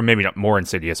more, or maybe not more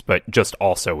insidious, but just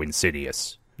also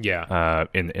insidious. Yeah.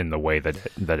 In the way that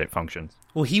it functions.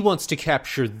 Well, he wants to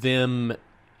capture them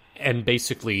and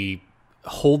basically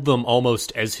hold them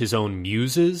almost as his own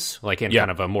muses, like in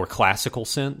kind of a more classical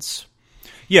sense.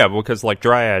 Yeah, because like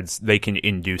dryads, they can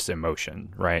induce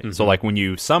emotion, right? So like when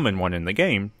you summon one in the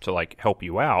game to like help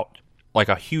you out, like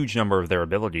a huge number of their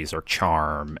abilities are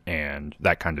charm and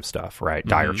that kind of stuff, right?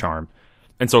 Dire charm.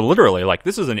 And so literally, like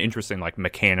this is an interesting like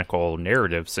mechanical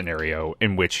narrative scenario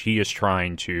in which he has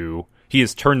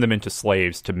turned them into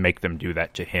slaves to make them do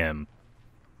that to him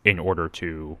in order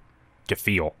to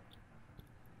feel.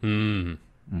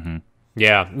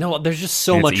 Yeah, no, there's just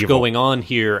so much going on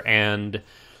here, and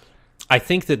I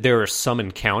think that there are some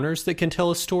encounters that can tell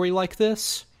a story like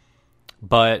this,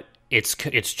 but it's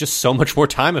just so much more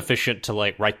time efficient to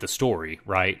like write the story,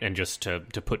 right, and just to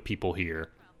put people here,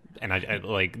 and I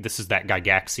like this is that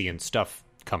Gygaxian stuff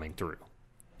coming through.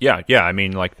 Yeah. I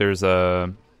mean, like there's there's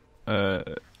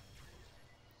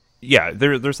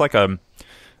like a.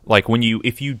 Like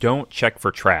if you don't check for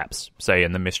traps, say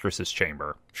in the mistress's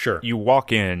chamber, sure, you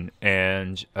walk in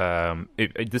and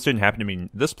this didn't happen to me in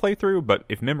this playthrough, but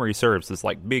if memory serves, this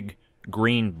like big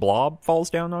green blob falls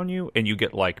down on you and you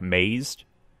get like mazed.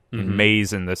 And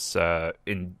maze in this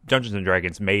in Dungeons and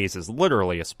Dragons, maze is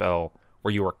literally a spell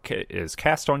where is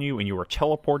cast on you and you are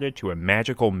teleported to a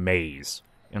magical maze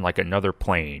in like another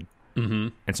plane.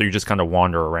 And so you just kind of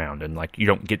wander around and like you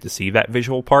don't get to see that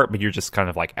visual part, but you're just kind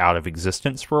of like out of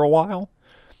existence for a while.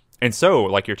 And so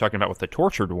like you're talking about with the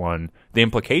tortured one, the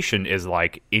implication is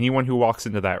like anyone who walks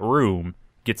into that room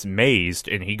gets mazed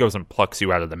and he goes and plucks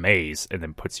you out of the maze and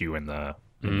then puts you in the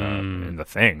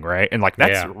thing, right? And like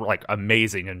that's like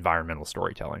amazing environmental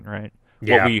storytelling, right?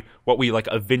 Yeah. What we like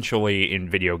eventually in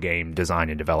video game design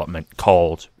and development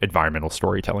called environmental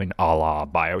storytelling, a la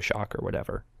BioShock or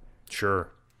whatever. Sure.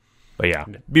 But yeah,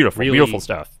 beautiful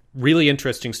stuff. Really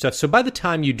interesting stuff. So by the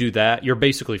time you do that, you're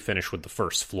basically finished with the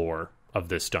first floor of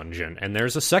this dungeon, and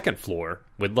there's a second floor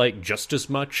with like just as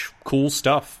much cool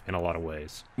stuff in a lot of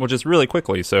ways. Well, just really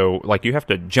quickly, so like you have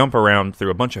to jump around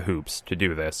through a bunch of hoops to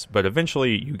do this, but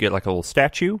eventually you get like a little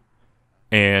statue,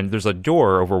 and there's a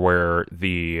door over where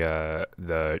the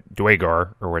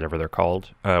Dwagar or whatever they're called,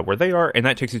 where they are, and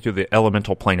that takes you to the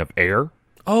elemental plane of air.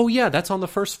 Oh, yeah, that's on the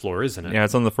first floor, isn't it? Yeah,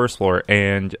 it's on the first floor,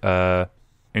 and so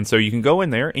you can go in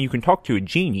there, and you can talk to a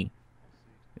genie.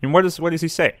 And what does he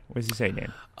say? What does he say,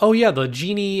 Dan? Oh, yeah, the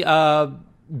genie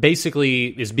basically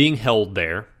is being held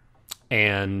there,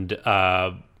 and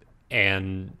I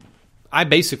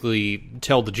basically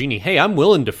tell the genie, hey, I'm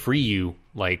willing to free you,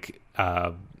 like,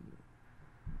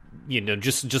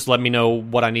 just let me know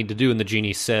what I need to do, and the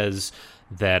genie says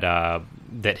that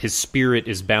his spirit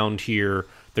is bound here.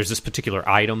 There's this particular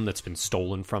item that's been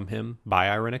stolen from him by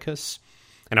Irenicus.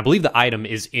 And I believe the item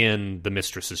is in the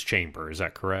mistress's chamber. Is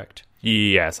that correct?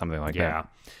 Yeah, something like that.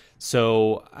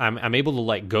 So I'm able to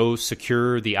like go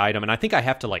secure the item, and I think I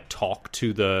have to like talk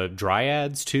to the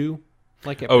dryads too.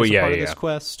 Like as part of this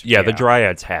quest. Yeah, the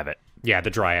dryads have it. Yeah,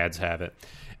 the dryads have it.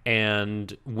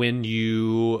 And when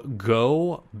you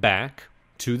go back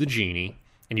to the genie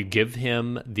and you give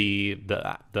him the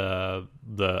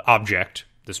object,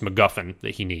 this MacGuffin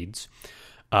that he needs,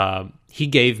 he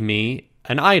gave me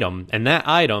an item, and that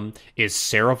item is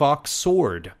Sarevok's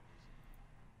sword.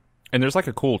 And there's like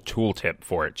a cool tooltip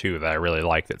for it too that I really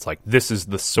like. That's like, this is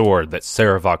the sword that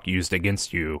Sarevok used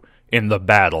against you in the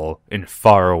battle in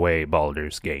faraway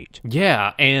Baldur's Gate.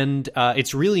 Yeah, and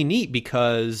it's really neat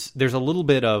because there's a little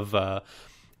bit of,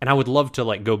 and I would love to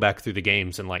like go back through the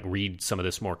games and like read some of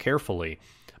this more carefully.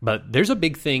 But there's a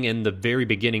big thing in the very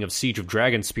beginning of Siege of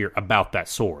Dragonspear about that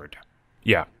sword.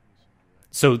 Yeah.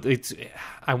 So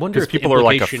I wonder if people are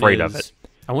like afraid of it.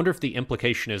 I wonder if the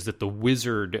implication is that the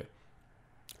wizard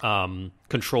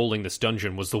controlling this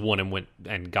dungeon was the one and went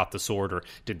and got the sword, or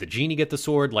did the genie get the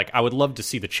sword? Like, I would love to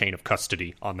see the chain of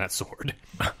custody on that sword.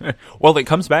 Well, it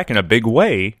comes back in a big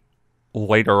way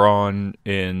later on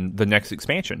in the next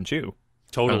expansion too.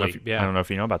 Totally, I don't know if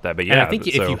you know about that, but yeah. And I think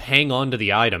if you hang on to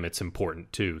the item, it's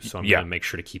important too. So I'm Yeah. going to make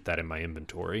sure to keep that in my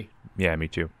inventory. Yeah, me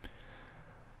too.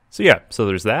 So yeah, so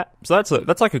there's that. So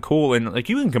that's like a cool, and like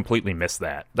you can completely miss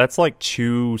that. That's like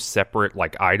two separate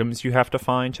like items you have to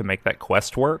find to make that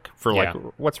quest work for like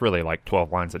what's really like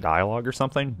 12 lines of dialogue or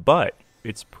something, but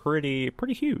it's pretty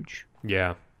huge.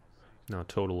 Yeah. No,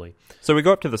 totally. So we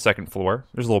go up to the second floor.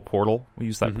 There's a little portal. We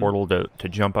use that portal to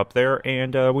jump up there,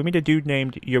 and we meet a dude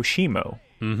named Yoshimo.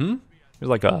 Mm-hmm. He's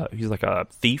like a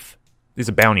thief. He's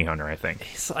a bounty hunter, I think.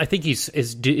 I think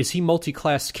is he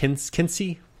multi-class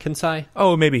Kinsai?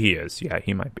 Oh, maybe he is. Yeah,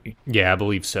 he might be. Yeah, I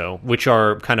believe so. Which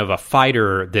are kind of a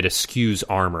fighter that eschews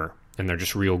armor, and they're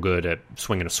just real good at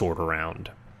swinging a sword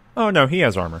around. Oh no, he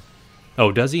has armor.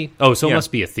 Oh, does he? Oh, so it Yeah.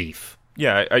 must be a thief.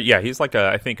 Yeah, he's like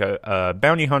I think a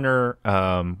bounty hunter,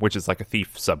 which is like a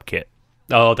thief subkit.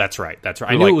 Oh, that's right.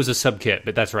 I knew it was a subkit,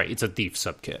 but that's right. It's a thief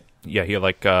subkit. Yeah, he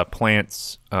like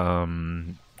plants,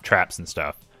 traps and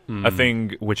stuff. A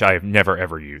thing which I've never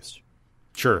ever used.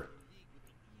 Sure.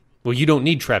 Well, you don't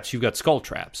need traps. You've got skull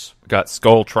traps. Got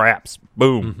skull traps.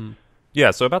 Boom.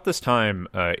 Yeah, so about this time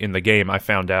in the game, I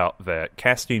found out that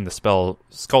casting the spell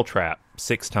Skull Trap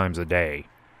 6 times a day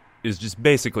is just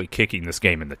basically kicking this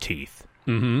game in the teeth.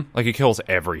 Mm-hmm. Like, it kills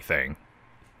everything.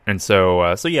 And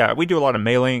so yeah, we do a lot of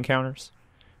melee encounters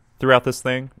throughout this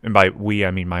thing. And by we,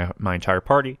 I mean my entire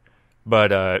party.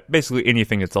 But basically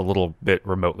anything that's a little bit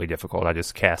remotely difficult, I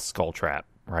just cast Skull Trap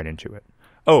right into it.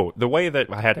 Oh, the way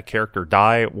that I had a character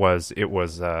die was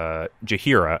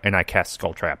Jaheira, and I cast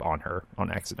Skull Trap on her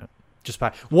on accident.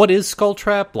 What is Skull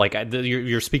Trap? Like,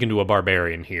 you're speaking to a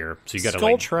barbarian here, so you got to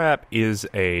Skull Trap is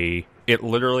it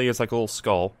literally is like a little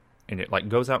skull, and it like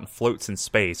goes out and floats in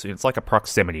space, and it's like a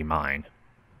proximity mine.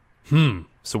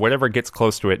 So whatever gets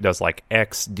close to it does like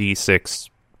X D6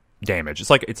 damage. It's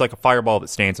like a fireball that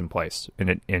stands in place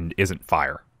and isn't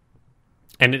fire.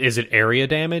 And is it area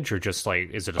damage, or just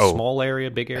like, is it a small area,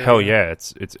 big area? Hell yeah,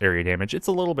 it's area damage. It's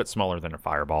a little bit smaller than a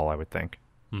fireball, I would think.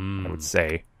 I would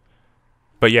say.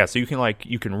 But yeah, so you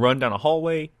can run down a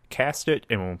hallway, cast it,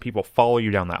 and when people follow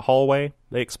you down that hallway,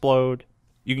 they explode.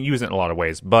 You can use it in a lot of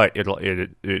ways, but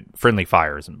it friendly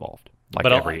fire is involved. Like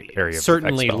but every area of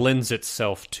certainly effect spell. lends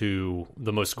itself to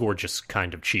the most gorgeous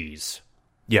kind of cheese.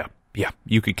 Yeah.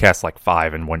 You could cast like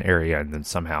 5 in one area and then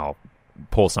somehow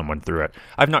pull someone through it.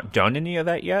 I've not done any of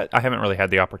that yet. I haven't really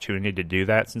had the opportunity to do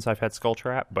that since I've had Skull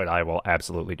Trap, but I will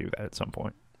absolutely do that at some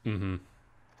point. Mm-hmm.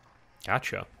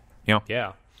 Gotcha.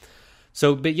 Yeah.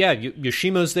 So, but yeah,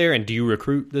 Yoshimo's there, and do you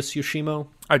recruit this Yoshimo?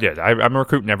 I did. I'm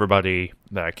recruiting everybody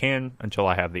that I can until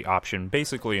I have the option.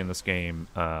 Basically, in this game,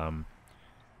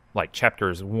 like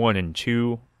chapters 1 and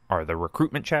 2 are the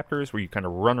recruitment chapters where you kind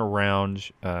of run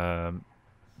around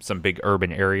some big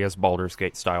urban areas, Baldur's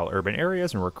Gate style urban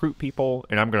areas, and recruit people.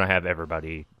 And I'm going to have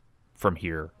everybody from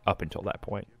here up until that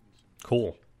point.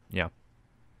 Cool. Yeah.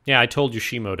 Yeah, I told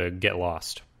Yoshimo to get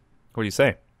lost. What do you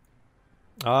say?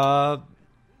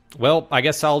 Well, I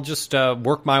guess I'll just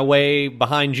work my way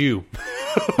behind you.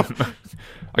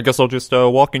 I guess I'll just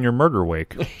walk in your murder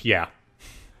wake. Yeah.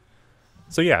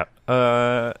 So yeah,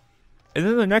 and then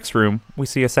in the next room, we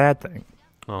see a sad thing.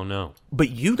 Oh, no. But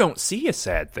you don't see a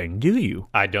sad thing, do you?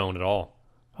 I don't at all.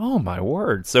 Oh, my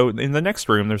word. So in the next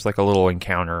room, there's like a little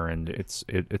encounter, and it's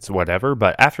whatever.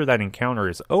 But after that encounter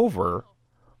is over,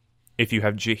 if you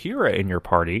have Jaheira in your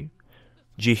party,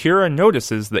 Jaheira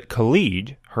notices that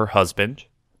Khalid, her husband,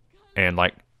 and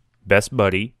like best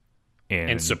buddy,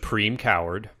 and supreme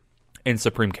coward,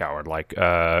 like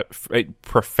a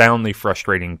profoundly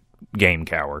frustrating game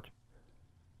coward.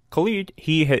 Khalid,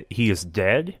 he is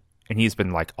dead, and he's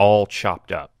been like all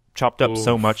chopped up Oof.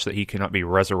 so much that he cannot be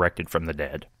resurrected from the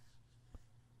dead.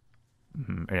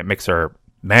 And it makes her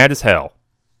mad as hell.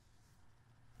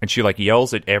 And she like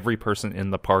yells at every person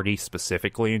in the party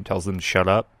specifically and tells them to shut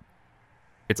up.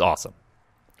 It's awesome.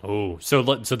 Oh, so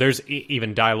there's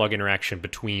even dialogue interaction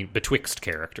betwixt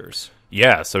characters.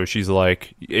 Yeah, so she's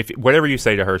like, if whatever you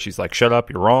say to her, she's like, "Shut up,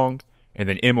 you're wrong." And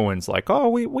then Imoen's like, "Oh,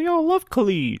 we all love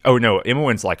Khalid." Oh no,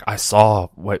 Imoen's like, "I saw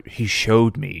what he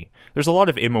showed me." There's a lot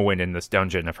of Imoen in this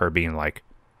dungeon of her being like,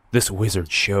 "This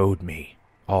wizard showed me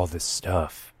all this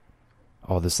stuff,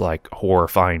 all this like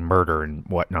horrifying murder and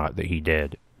whatnot that he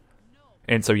did."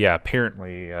 And so yeah,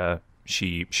 apparently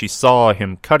she saw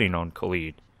him cutting on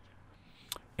Khalid.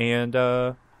 And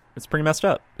it's pretty messed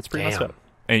up. Messed up.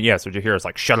 And yeah, so Jaheira's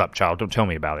like, "Shut up, child. Don't tell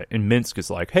me about it." And Minsk is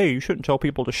like, "Hey, you shouldn't tell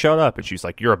people to shut up." And she's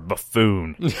like, "You're a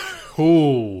buffoon."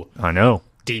 Ooh. I know.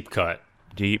 Deep cut.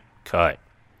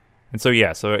 And so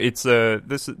yeah, so it's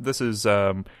this is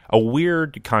a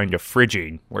weird kind of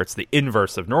fridging where it's the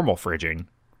inverse of normal fridging,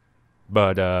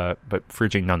 but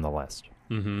fridging nonetheless.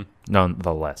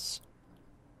 nonetheless.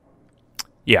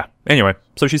 Yeah, anyway,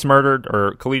 so she's murdered,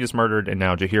 or Khalid is murdered, and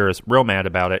now Jaheira's real mad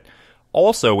about it.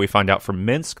 Also, we find out from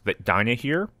Minsk that Dinah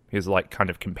here, his like kind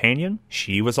of companion,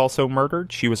 she was also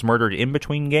murdered. She was murdered in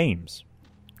between games.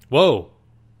 Whoa.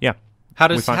 Yeah. How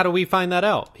do we find that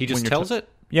out? He just tells it?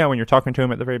 Yeah, when you're talking to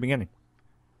him at the very beginning.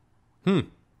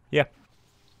 Yeah.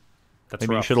 That's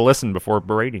Maybe rough. you should have listened before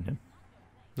berating him.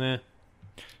 Eh.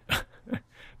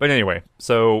 But anyway,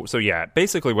 so yeah,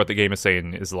 basically what the game is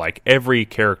saying is like every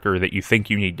character that you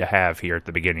think you need to have here at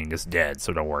the beginning is dead,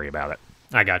 so don't worry about it.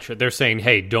 I gotcha. They're saying,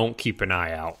 hey, don't keep an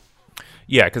eye out.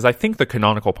 Yeah, because I think the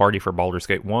canonical party for Baldur's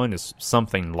Gate 1 is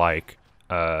something like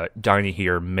Dinah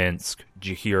here, Minsk,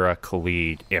 Jaheira,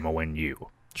 Khalid, Imoen, you.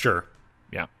 Sure.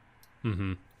 Yeah.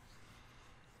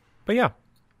 But yeah.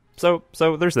 So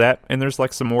there's that, and there's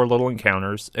like some more little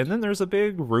encounters, and then there's a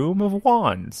big room of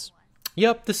wands.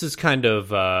 Yep, this is kind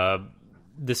of,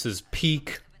 this is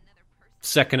peak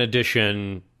 2nd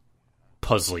edition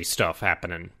puzzly stuff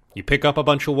happening. You pick up a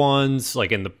bunch of wands,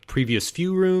 like in the previous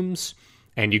few rooms,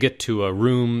 and you get to a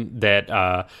room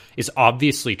that is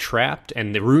obviously trapped,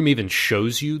 and the room even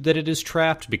shows you that it is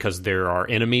trapped because there are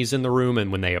enemies in the room,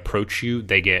 and when they approach you,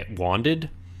 they get wanded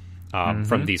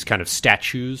from these kind of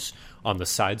statues on the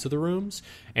sides of the rooms.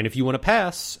 And if you want to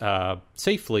pass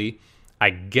safely, I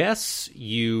guess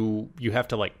you have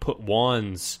to like put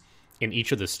wands in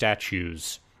each of the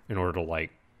statues in order to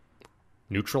like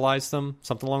neutralize them,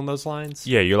 something along those lines.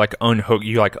 Yeah, you like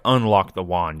unlock the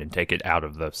wand and take it out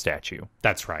of the statue.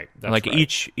 That's right.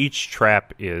 Each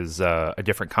trap is a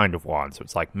different kind of wand, so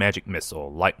it's like magic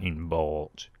missile, lightning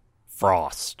bolt,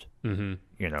 frost. Mm-hmm.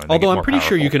 You know, although I'm pretty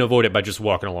sure you can avoid it by just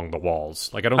walking along the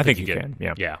walls. Like I think you can.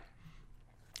 Yeah.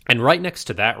 And right next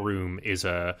to that room is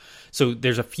so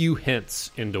there's a few hints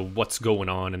into what's going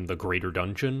on in the greater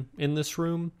dungeon in this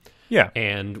room. Yeah.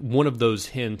 And one of those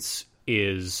hints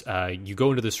is you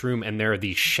go into this room and there are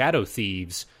these shadow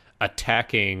thieves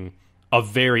attacking a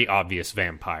very obvious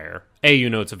vampire.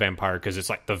 You know it's a vampire because it's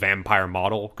like the vampire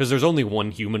model, because there's only one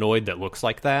humanoid that looks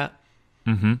like that.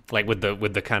 Mm-hmm. Like with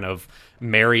the kind of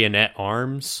marionette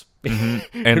arms.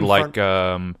 Mm-hmm.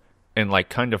 And like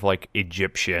kind of like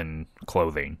Egyptian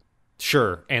clothing.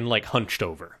 Sure, and like hunched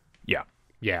over. Yeah.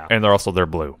 Yeah. And they're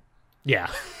blue.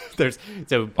 Yeah.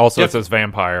 It says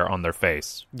vampire on their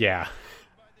face. Yeah.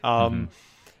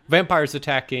 Vampires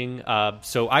attacking.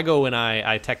 So I go and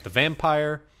I attack the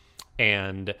vampire,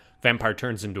 and vampire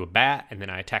turns into a bat, and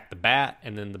then I attack the bat,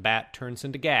 and then the bat turns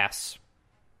into gas.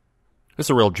 This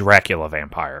is a real Dracula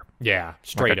vampire. Yeah,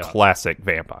 straight like up. Classic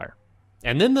vampire.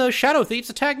 And then the shadow thieves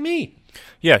attack me.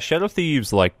 Yeah, shadow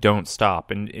thieves don't stop.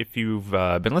 And if you've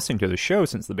been listening to the show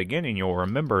since the beginning, you'll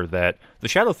remember that the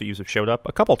shadow thieves have showed up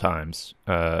a couple times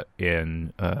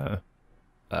in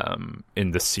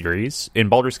this series. In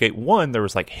Baldur's Gate 1, there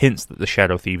was like hints that the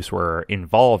shadow thieves were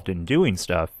involved in doing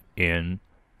stuff in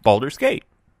Baldur's Gate.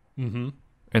 Mm-hmm.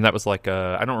 And that was like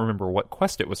I don't remember what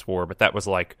quest it was for, but that was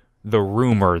like the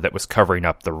rumor that was covering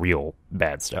up the real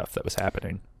bad stuff that was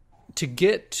happening. To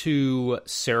get to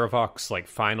Saravok's like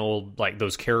final, like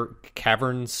those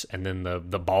caverns and then the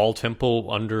Baal temple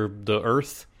under the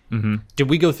earth, did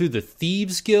we go through the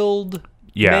Thieves Guild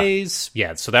maze?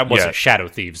 Yeah, so that wasn't shadow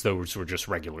thieves; those were just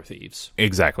regular thieves.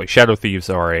 Exactly, shadow thieves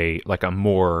are a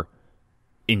more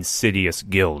insidious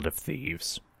guild of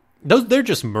thieves. They're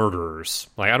just murderers.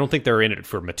 Like I don't think they're in it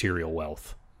for material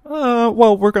wealth.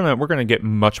 Well, we're gonna get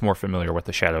much more familiar with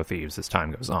the shadow thieves as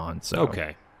time goes on. So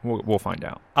okay. We'll find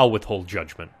out. I'll withhold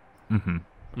judgment. Mm-hmm.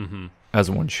 Mm-hmm. As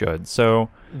one should. So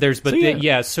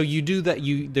so you do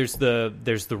that.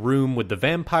 There's the room with the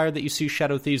vampire that you see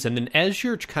shadow thieves, and then as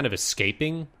you're kind of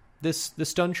escaping this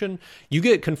dungeon, you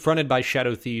get confronted by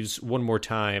shadow thieves one more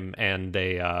time, and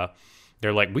they're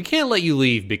like, we can't let you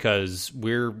leave because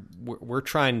we're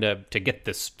trying to get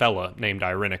this fella named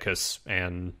Irenicus,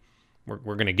 and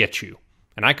we're gonna get you.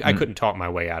 And I couldn't talk my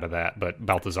way out of that, but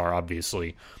Balthazar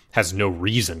obviously has no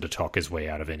reason to talk his way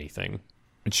out of anything.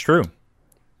 It's true.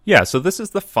 Yeah, so this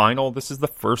is the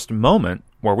first moment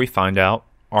where we find out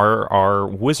our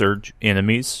wizard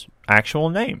enemy's actual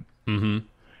name. Mm-hmm.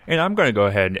 And I'm going to go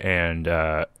ahead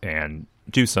and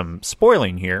do some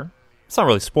spoiling here. It's not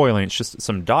really spoiling, it's just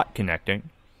some dot connecting.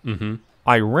 Mm-hmm.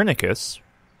 Irenicus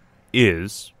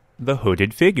is the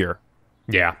hooded figure.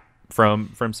 Yeah.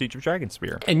 From Siege of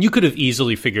Dragonspear. And you could have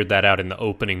easily figured that out in the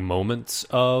opening moments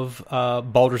of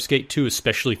Baldur's Gate 2,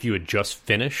 especially if you had just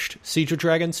finished Siege of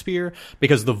Dragonspear,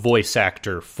 because the voice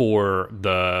actor for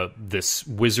this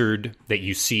wizard that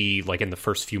you see like in the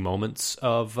first few moments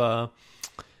of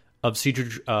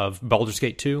Baldur's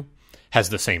Gate 2 has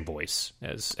the same voice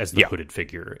as the hooded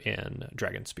figure in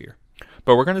Dragonspear.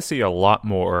 But we're going to see a lot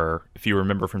more. If you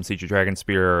remember from Siege of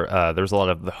Dragonspear, there's a lot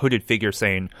of the hooded figure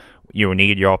saying, "You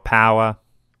need your power.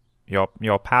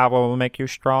 Your power will make you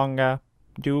stronger.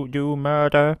 Do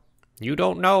murder." You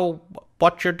don't know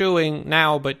what you're doing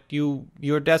now, but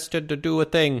you're destined to do a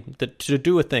thing. To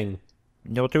do a thing.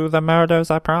 You'll do the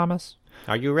murders, I promise.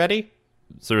 Are you ready?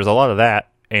 So there's a lot of that,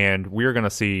 and we're going to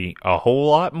see a whole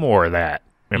lot more of that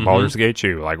in Baldur's Gate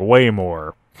 2, like way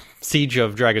more. Siege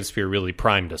of Dragonspear really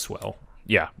primed us well.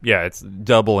 Yeah, it's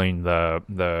doubling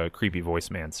the creepy voice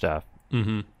man stuff.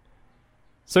 Mm-hmm.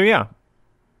 So yeah.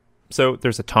 So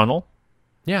there's a tunnel.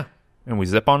 Yeah. And we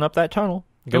zip on up that tunnel.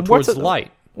 Go and towards the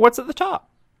light. What's at the top?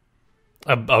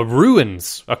 A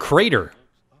ruins, a crater.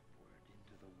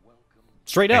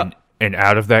 Straight up. And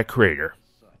out of that crater,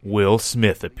 Will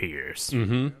Smith appears.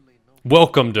 Mm-hmm.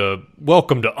 Welcome to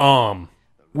Am.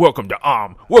 Welcome to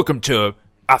Am. Welcome to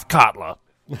Athkatla.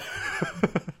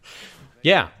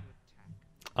 Yeah.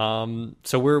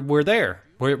 So we're there.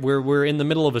 We're in the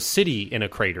middle of a city in a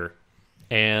crater,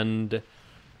 and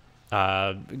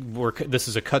this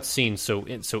is a cutscene.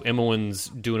 So Imoen's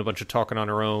doing a bunch of talking on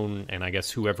her own, and I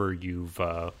guess whoever you've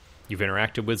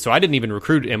interacted with. So I didn't even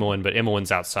recruit Imoen, but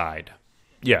Imoen's outside.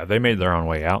 Yeah, they made their own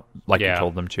way out, like you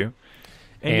told them to.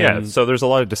 And so there's a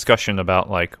lot of discussion about,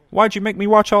 like, why'd you make me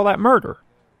watch all that murder?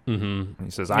 Mm-hmm. And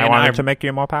he says, I wanted to make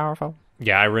you more powerful.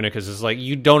 Yeah, Irenicus is like,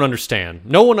 you don't understand.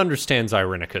 No one understands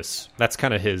Irenicus. That's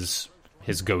kind of his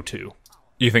go-to.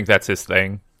 You think that's his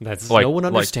thing? That's like, no one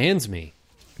understands me.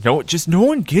 No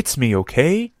one gets me,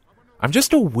 okay? I'm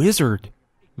just a wizard.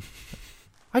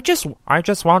 I just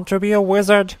want to be a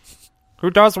wizard who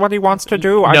does what he wants to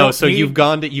do. You've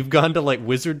gone to like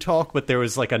wizard talk, but there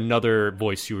was like another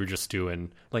voice you were just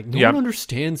doing. Like, no one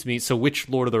understands me. So which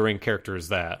Lord of the Ring character is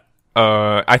that?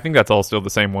 I think that's all still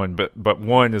the same one, but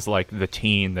one is like the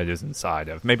teen that is inside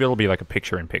of. Maybe it'll be like a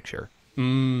picture-in-picture.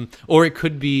 Or it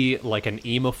could be like an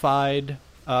emofied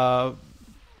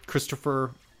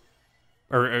Christopher,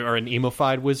 or an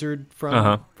emofied wizard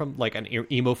from like an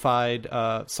emofied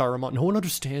Saruman. No one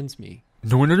understands me.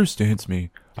 No one understands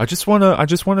me. I just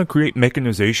wanna create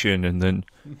mechanization and then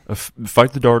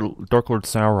fight the Dark Lord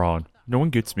Sauron. No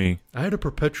one gets me. I had a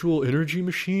perpetual energy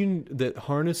machine that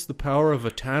harnessed the power of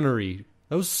a tannery.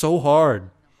 That was so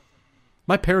hard.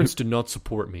 My parents did not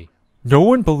support me. No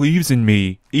one believes in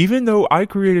me, even though I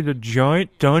created a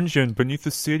giant dungeon beneath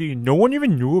the city and no one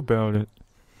even knew about it.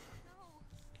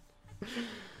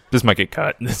 This might get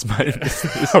cut. This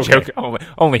joke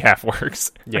only half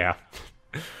works. Yeah.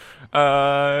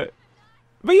 But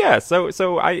yeah,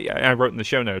 so I wrote in the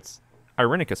show notes,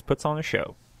 Irenicus puts on a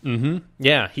show. Mm-hmm.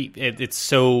 Yeah, it's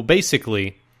so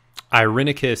basically,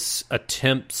 Irenicus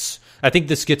attempts. I think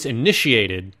this gets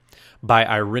initiated by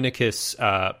Irenicus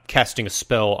casting a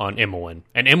spell on Imoen,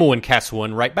 and Imoen casts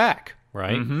one right back.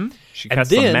 Right? Mm-hmm. She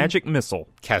casts a magic missile.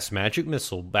 Casts magic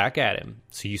missile back at him.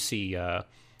 So you see, and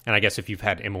I guess if you've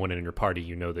had Imoen in your party,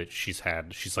 you know that she's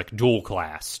like dual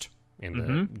classed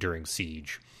during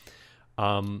Siege.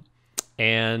 And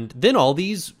then all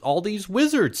these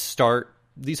wizards start.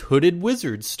 These hooded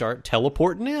wizards start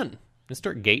teleporting in and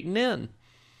start gating in.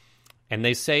 And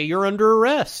they say, you're under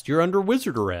arrest. You're under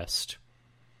wizard arrest.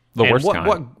 The worst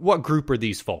kind. What group are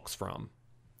these folks from?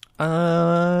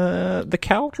 The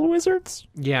Cowled Wizards?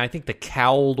 Yeah, I think the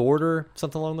Cowled Order,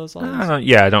 something along those lines.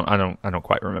 I don't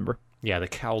quite remember. Yeah, the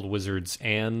Cowled Wizards.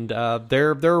 And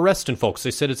they're arresting folks.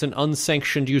 They said it's an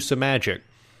unsanctioned use of magic.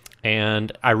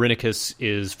 And Irenicus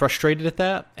is frustrated at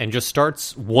that and just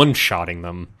starts one-shotting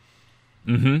them.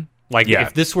 Mm-hmm. Like,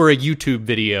 if this were a YouTube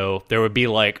video, there would be,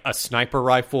 like, a sniper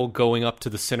rifle going up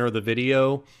to the center of the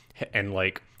video, and,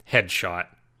 like, headshot.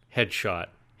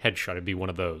 It'd be one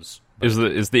of those.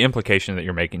 Is the implication that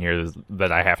you're making here is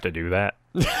that I have to do that?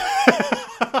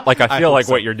 Like, I feel like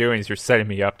what you're doing is you're setting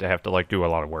me up to have to, like, do a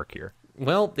lot of work here.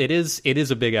 Well, it is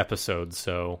a big episode,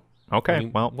 so... Okay, I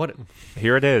mean, well,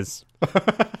 here it is.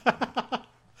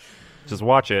 Just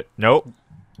watch it. Nope.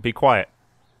 Be quiet.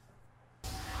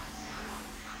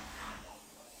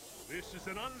 This is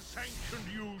an unsanctioned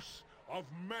use of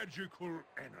magical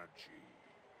energy.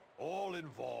 All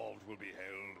involved will be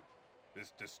held.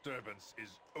 This disturbance is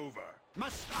over.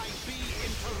 Must I be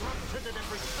interrupted at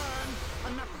every turn?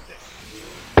 Enough of this.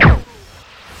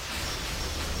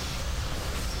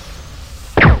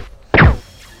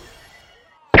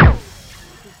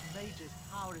 This mage's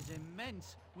power is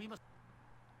immense. We must...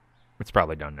 It's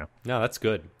probably done now. No, that's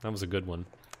good. That was a good one.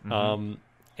 Mm-hmm.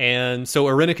 And so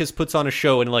Irenicus puts on a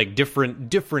show and like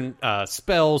different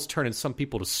spells, turning some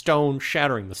people to stone,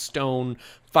 shattering the stone,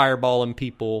 fireballing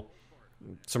people.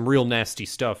 some real nasty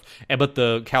stuff. But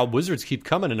the cow wizards keep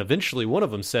coming, and eventually one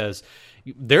of them says,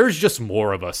 "There's just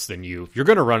more of us than you. You're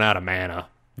gonna run out of mana,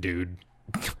 dude."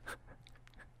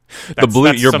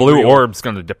 Your blue orb's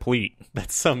going to deplete.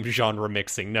 That's some genre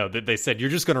mixing. No, they said you're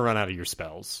just going to run out of your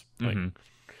spells. And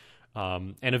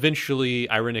eventually,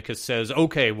 Irenicus says,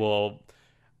 "Okay, well,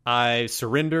 I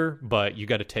surrender, but you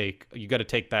got to take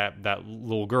that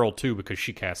little girl too because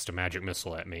she cast a magic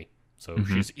missile at me. So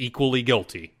she's equally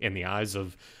guilty in the eyes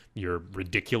of your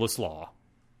ridiculous law."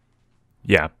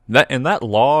 Yeah, that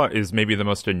law is maybe the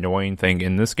most annoying thing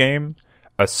in this game,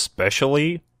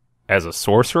 especially as a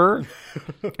sorcerer.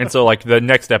 And so, like, the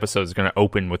next episode is going to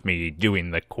open with me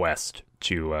doing the quest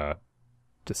to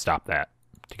stop that,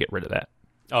 to get rid of that.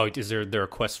 Oh, is there a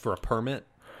quest for a permit?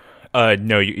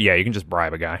 No, you can just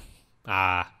bribe a guy.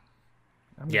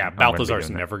 Yeah, Balthazar's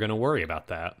never going to worry about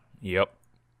that. Yep.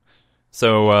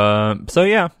 So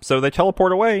they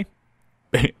teleport away,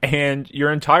 and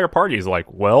your entire party is like,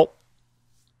 well,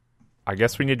 I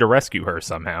guess we need to rescue her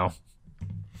somehow.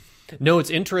 No, it's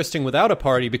interesting without a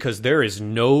party because there is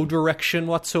no direction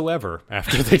whatsoever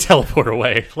after they teleport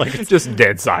away. Like, it's just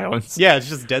dead silence. Yeah, it's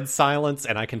just dead silence,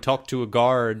 and I can talk to a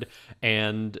guard,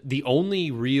 and the only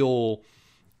real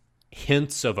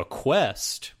hints of a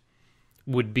quest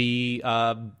would be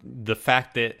the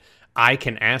fact that I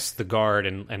can ask the guard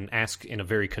and ask in a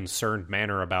very concerned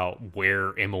manner about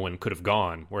where Imoen could have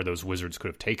gone, where those wizards could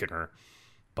have taken her.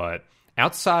 But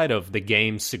outside of the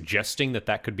game suggesting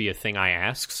that could be a thing I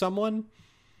ask someone,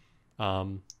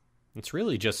 it's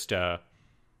really just it's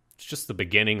just the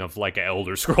beginning of like an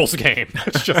Elder Scrolls game.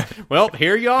 It's just, well,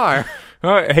 here you are.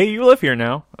 Hey, you live here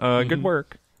now. Good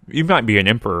work. You might be an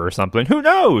emperor or something. Who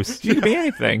knows? You could be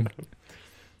anything.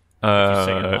 You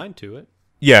say your mind to it.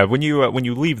 Yeah, when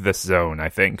you leave this zone, I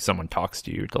think someone talks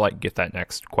to you to like get that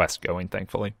next quest going.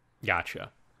 Thankfully,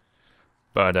 gotcha.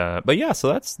 But yeah,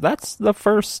 so that's the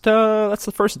first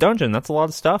dungeon. That's a lot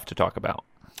of stuff to talk about.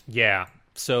 Yeah.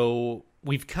 So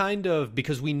we've kind of,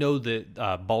 because we know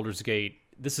that Baldur's Gate,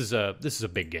 this is a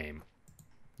big game.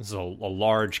 This is a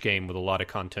large game with a lot of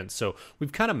content. So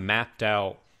we've kind of mapped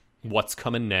out what's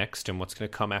coming next and what's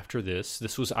going to come after this.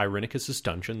 This was Irenicus'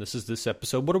 dungeon. This is this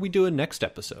episode. What are we doing next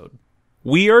episode?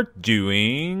 We are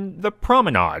doing the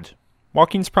promenade,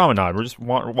 Joaquin's promenade. We're just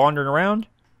wandering around.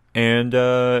 And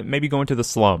maybe go into the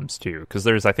slums too, because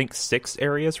there's, I think, 6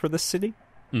 areas for this city.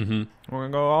 Mm-hmm. We're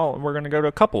gonna go to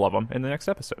a couple of them in the next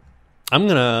episode.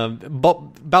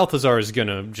 Balthazar is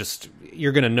gonna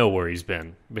you're gonna know where he's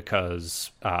been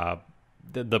because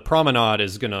the promenade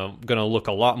is gonna look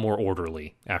a lot more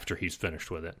orderly after he's finished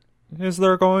with it. Is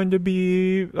there going to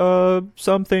be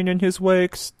something in his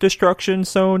wake? Destruction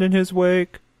sown in his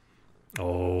wake?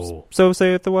 Oh, so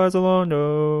saith the wise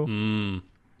Alondo.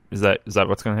 Is that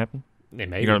what's going to happen? You're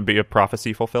going to be a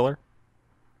prophecy fulfiller?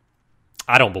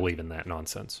 I don't believe in that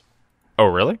nonsense. Oh,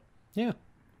 really? Yeah.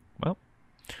 Well,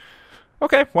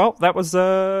 okay. Well, that was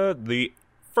the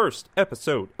first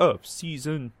episode of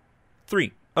Season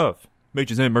 3 of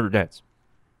Mages and Murder Dads.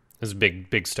 There's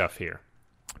big stuff here.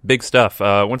 Big stuff.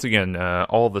 Once again,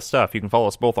 all the stuff. You can follow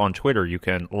us both on Twitter. You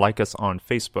can like us on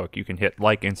Facebook. You can hit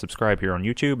like and subscribe here on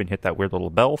YouTube and hit that weird little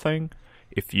bell thing.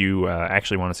 If you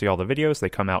actually want to see all the videos, they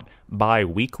come out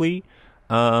bi-weekly.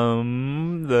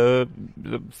 The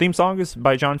theme song is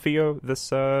by John Fio this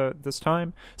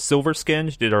time.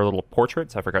 Silverskinned did our little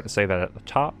portraits. I forgot to say that at the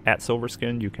top. At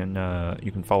Silverskinned, you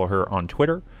can follow her on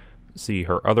Twitter, see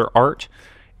her other art,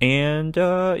 and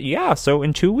so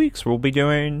in 2 weeks we'll be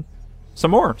doing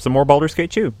some more Baldur's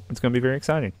Gate 2. It's going to be very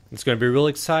exciting. It's going to be real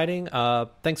exciting.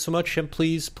 Thanks so much, and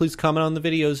please comment on the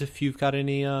videos if you've got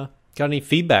any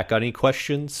feedback, got any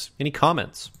questions, any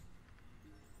comments.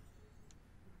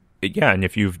 Yeah, and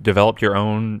if you've developed your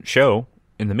own show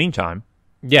in the meantime.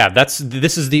 Yeah, this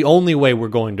is the only way we're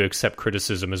going to accept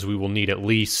criticism, is we will need at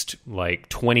least like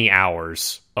 20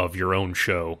 hours of your own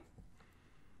show.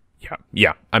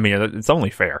 Yeah. I mean, it's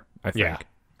only fair, I think. Yeah.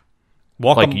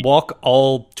 Walk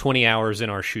all 20 hours in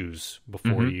our shoes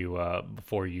before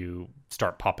you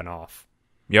start popping off.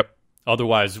 Yep.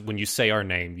 Otherwise, when you say our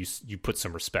name, you put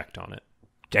some respect on it.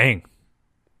 Dang.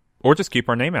 Or just keep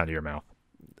our name out of your mouth.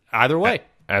 Either way.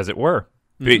 As it were.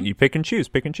 Mm-hmm. You pick and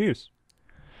choose.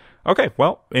 Okay,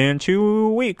 well, in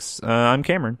 2 weeks, I'm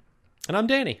Cameron. And I'm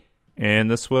Danny. And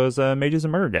this was Mages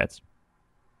and Murder Dads.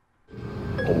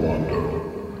 A wonder.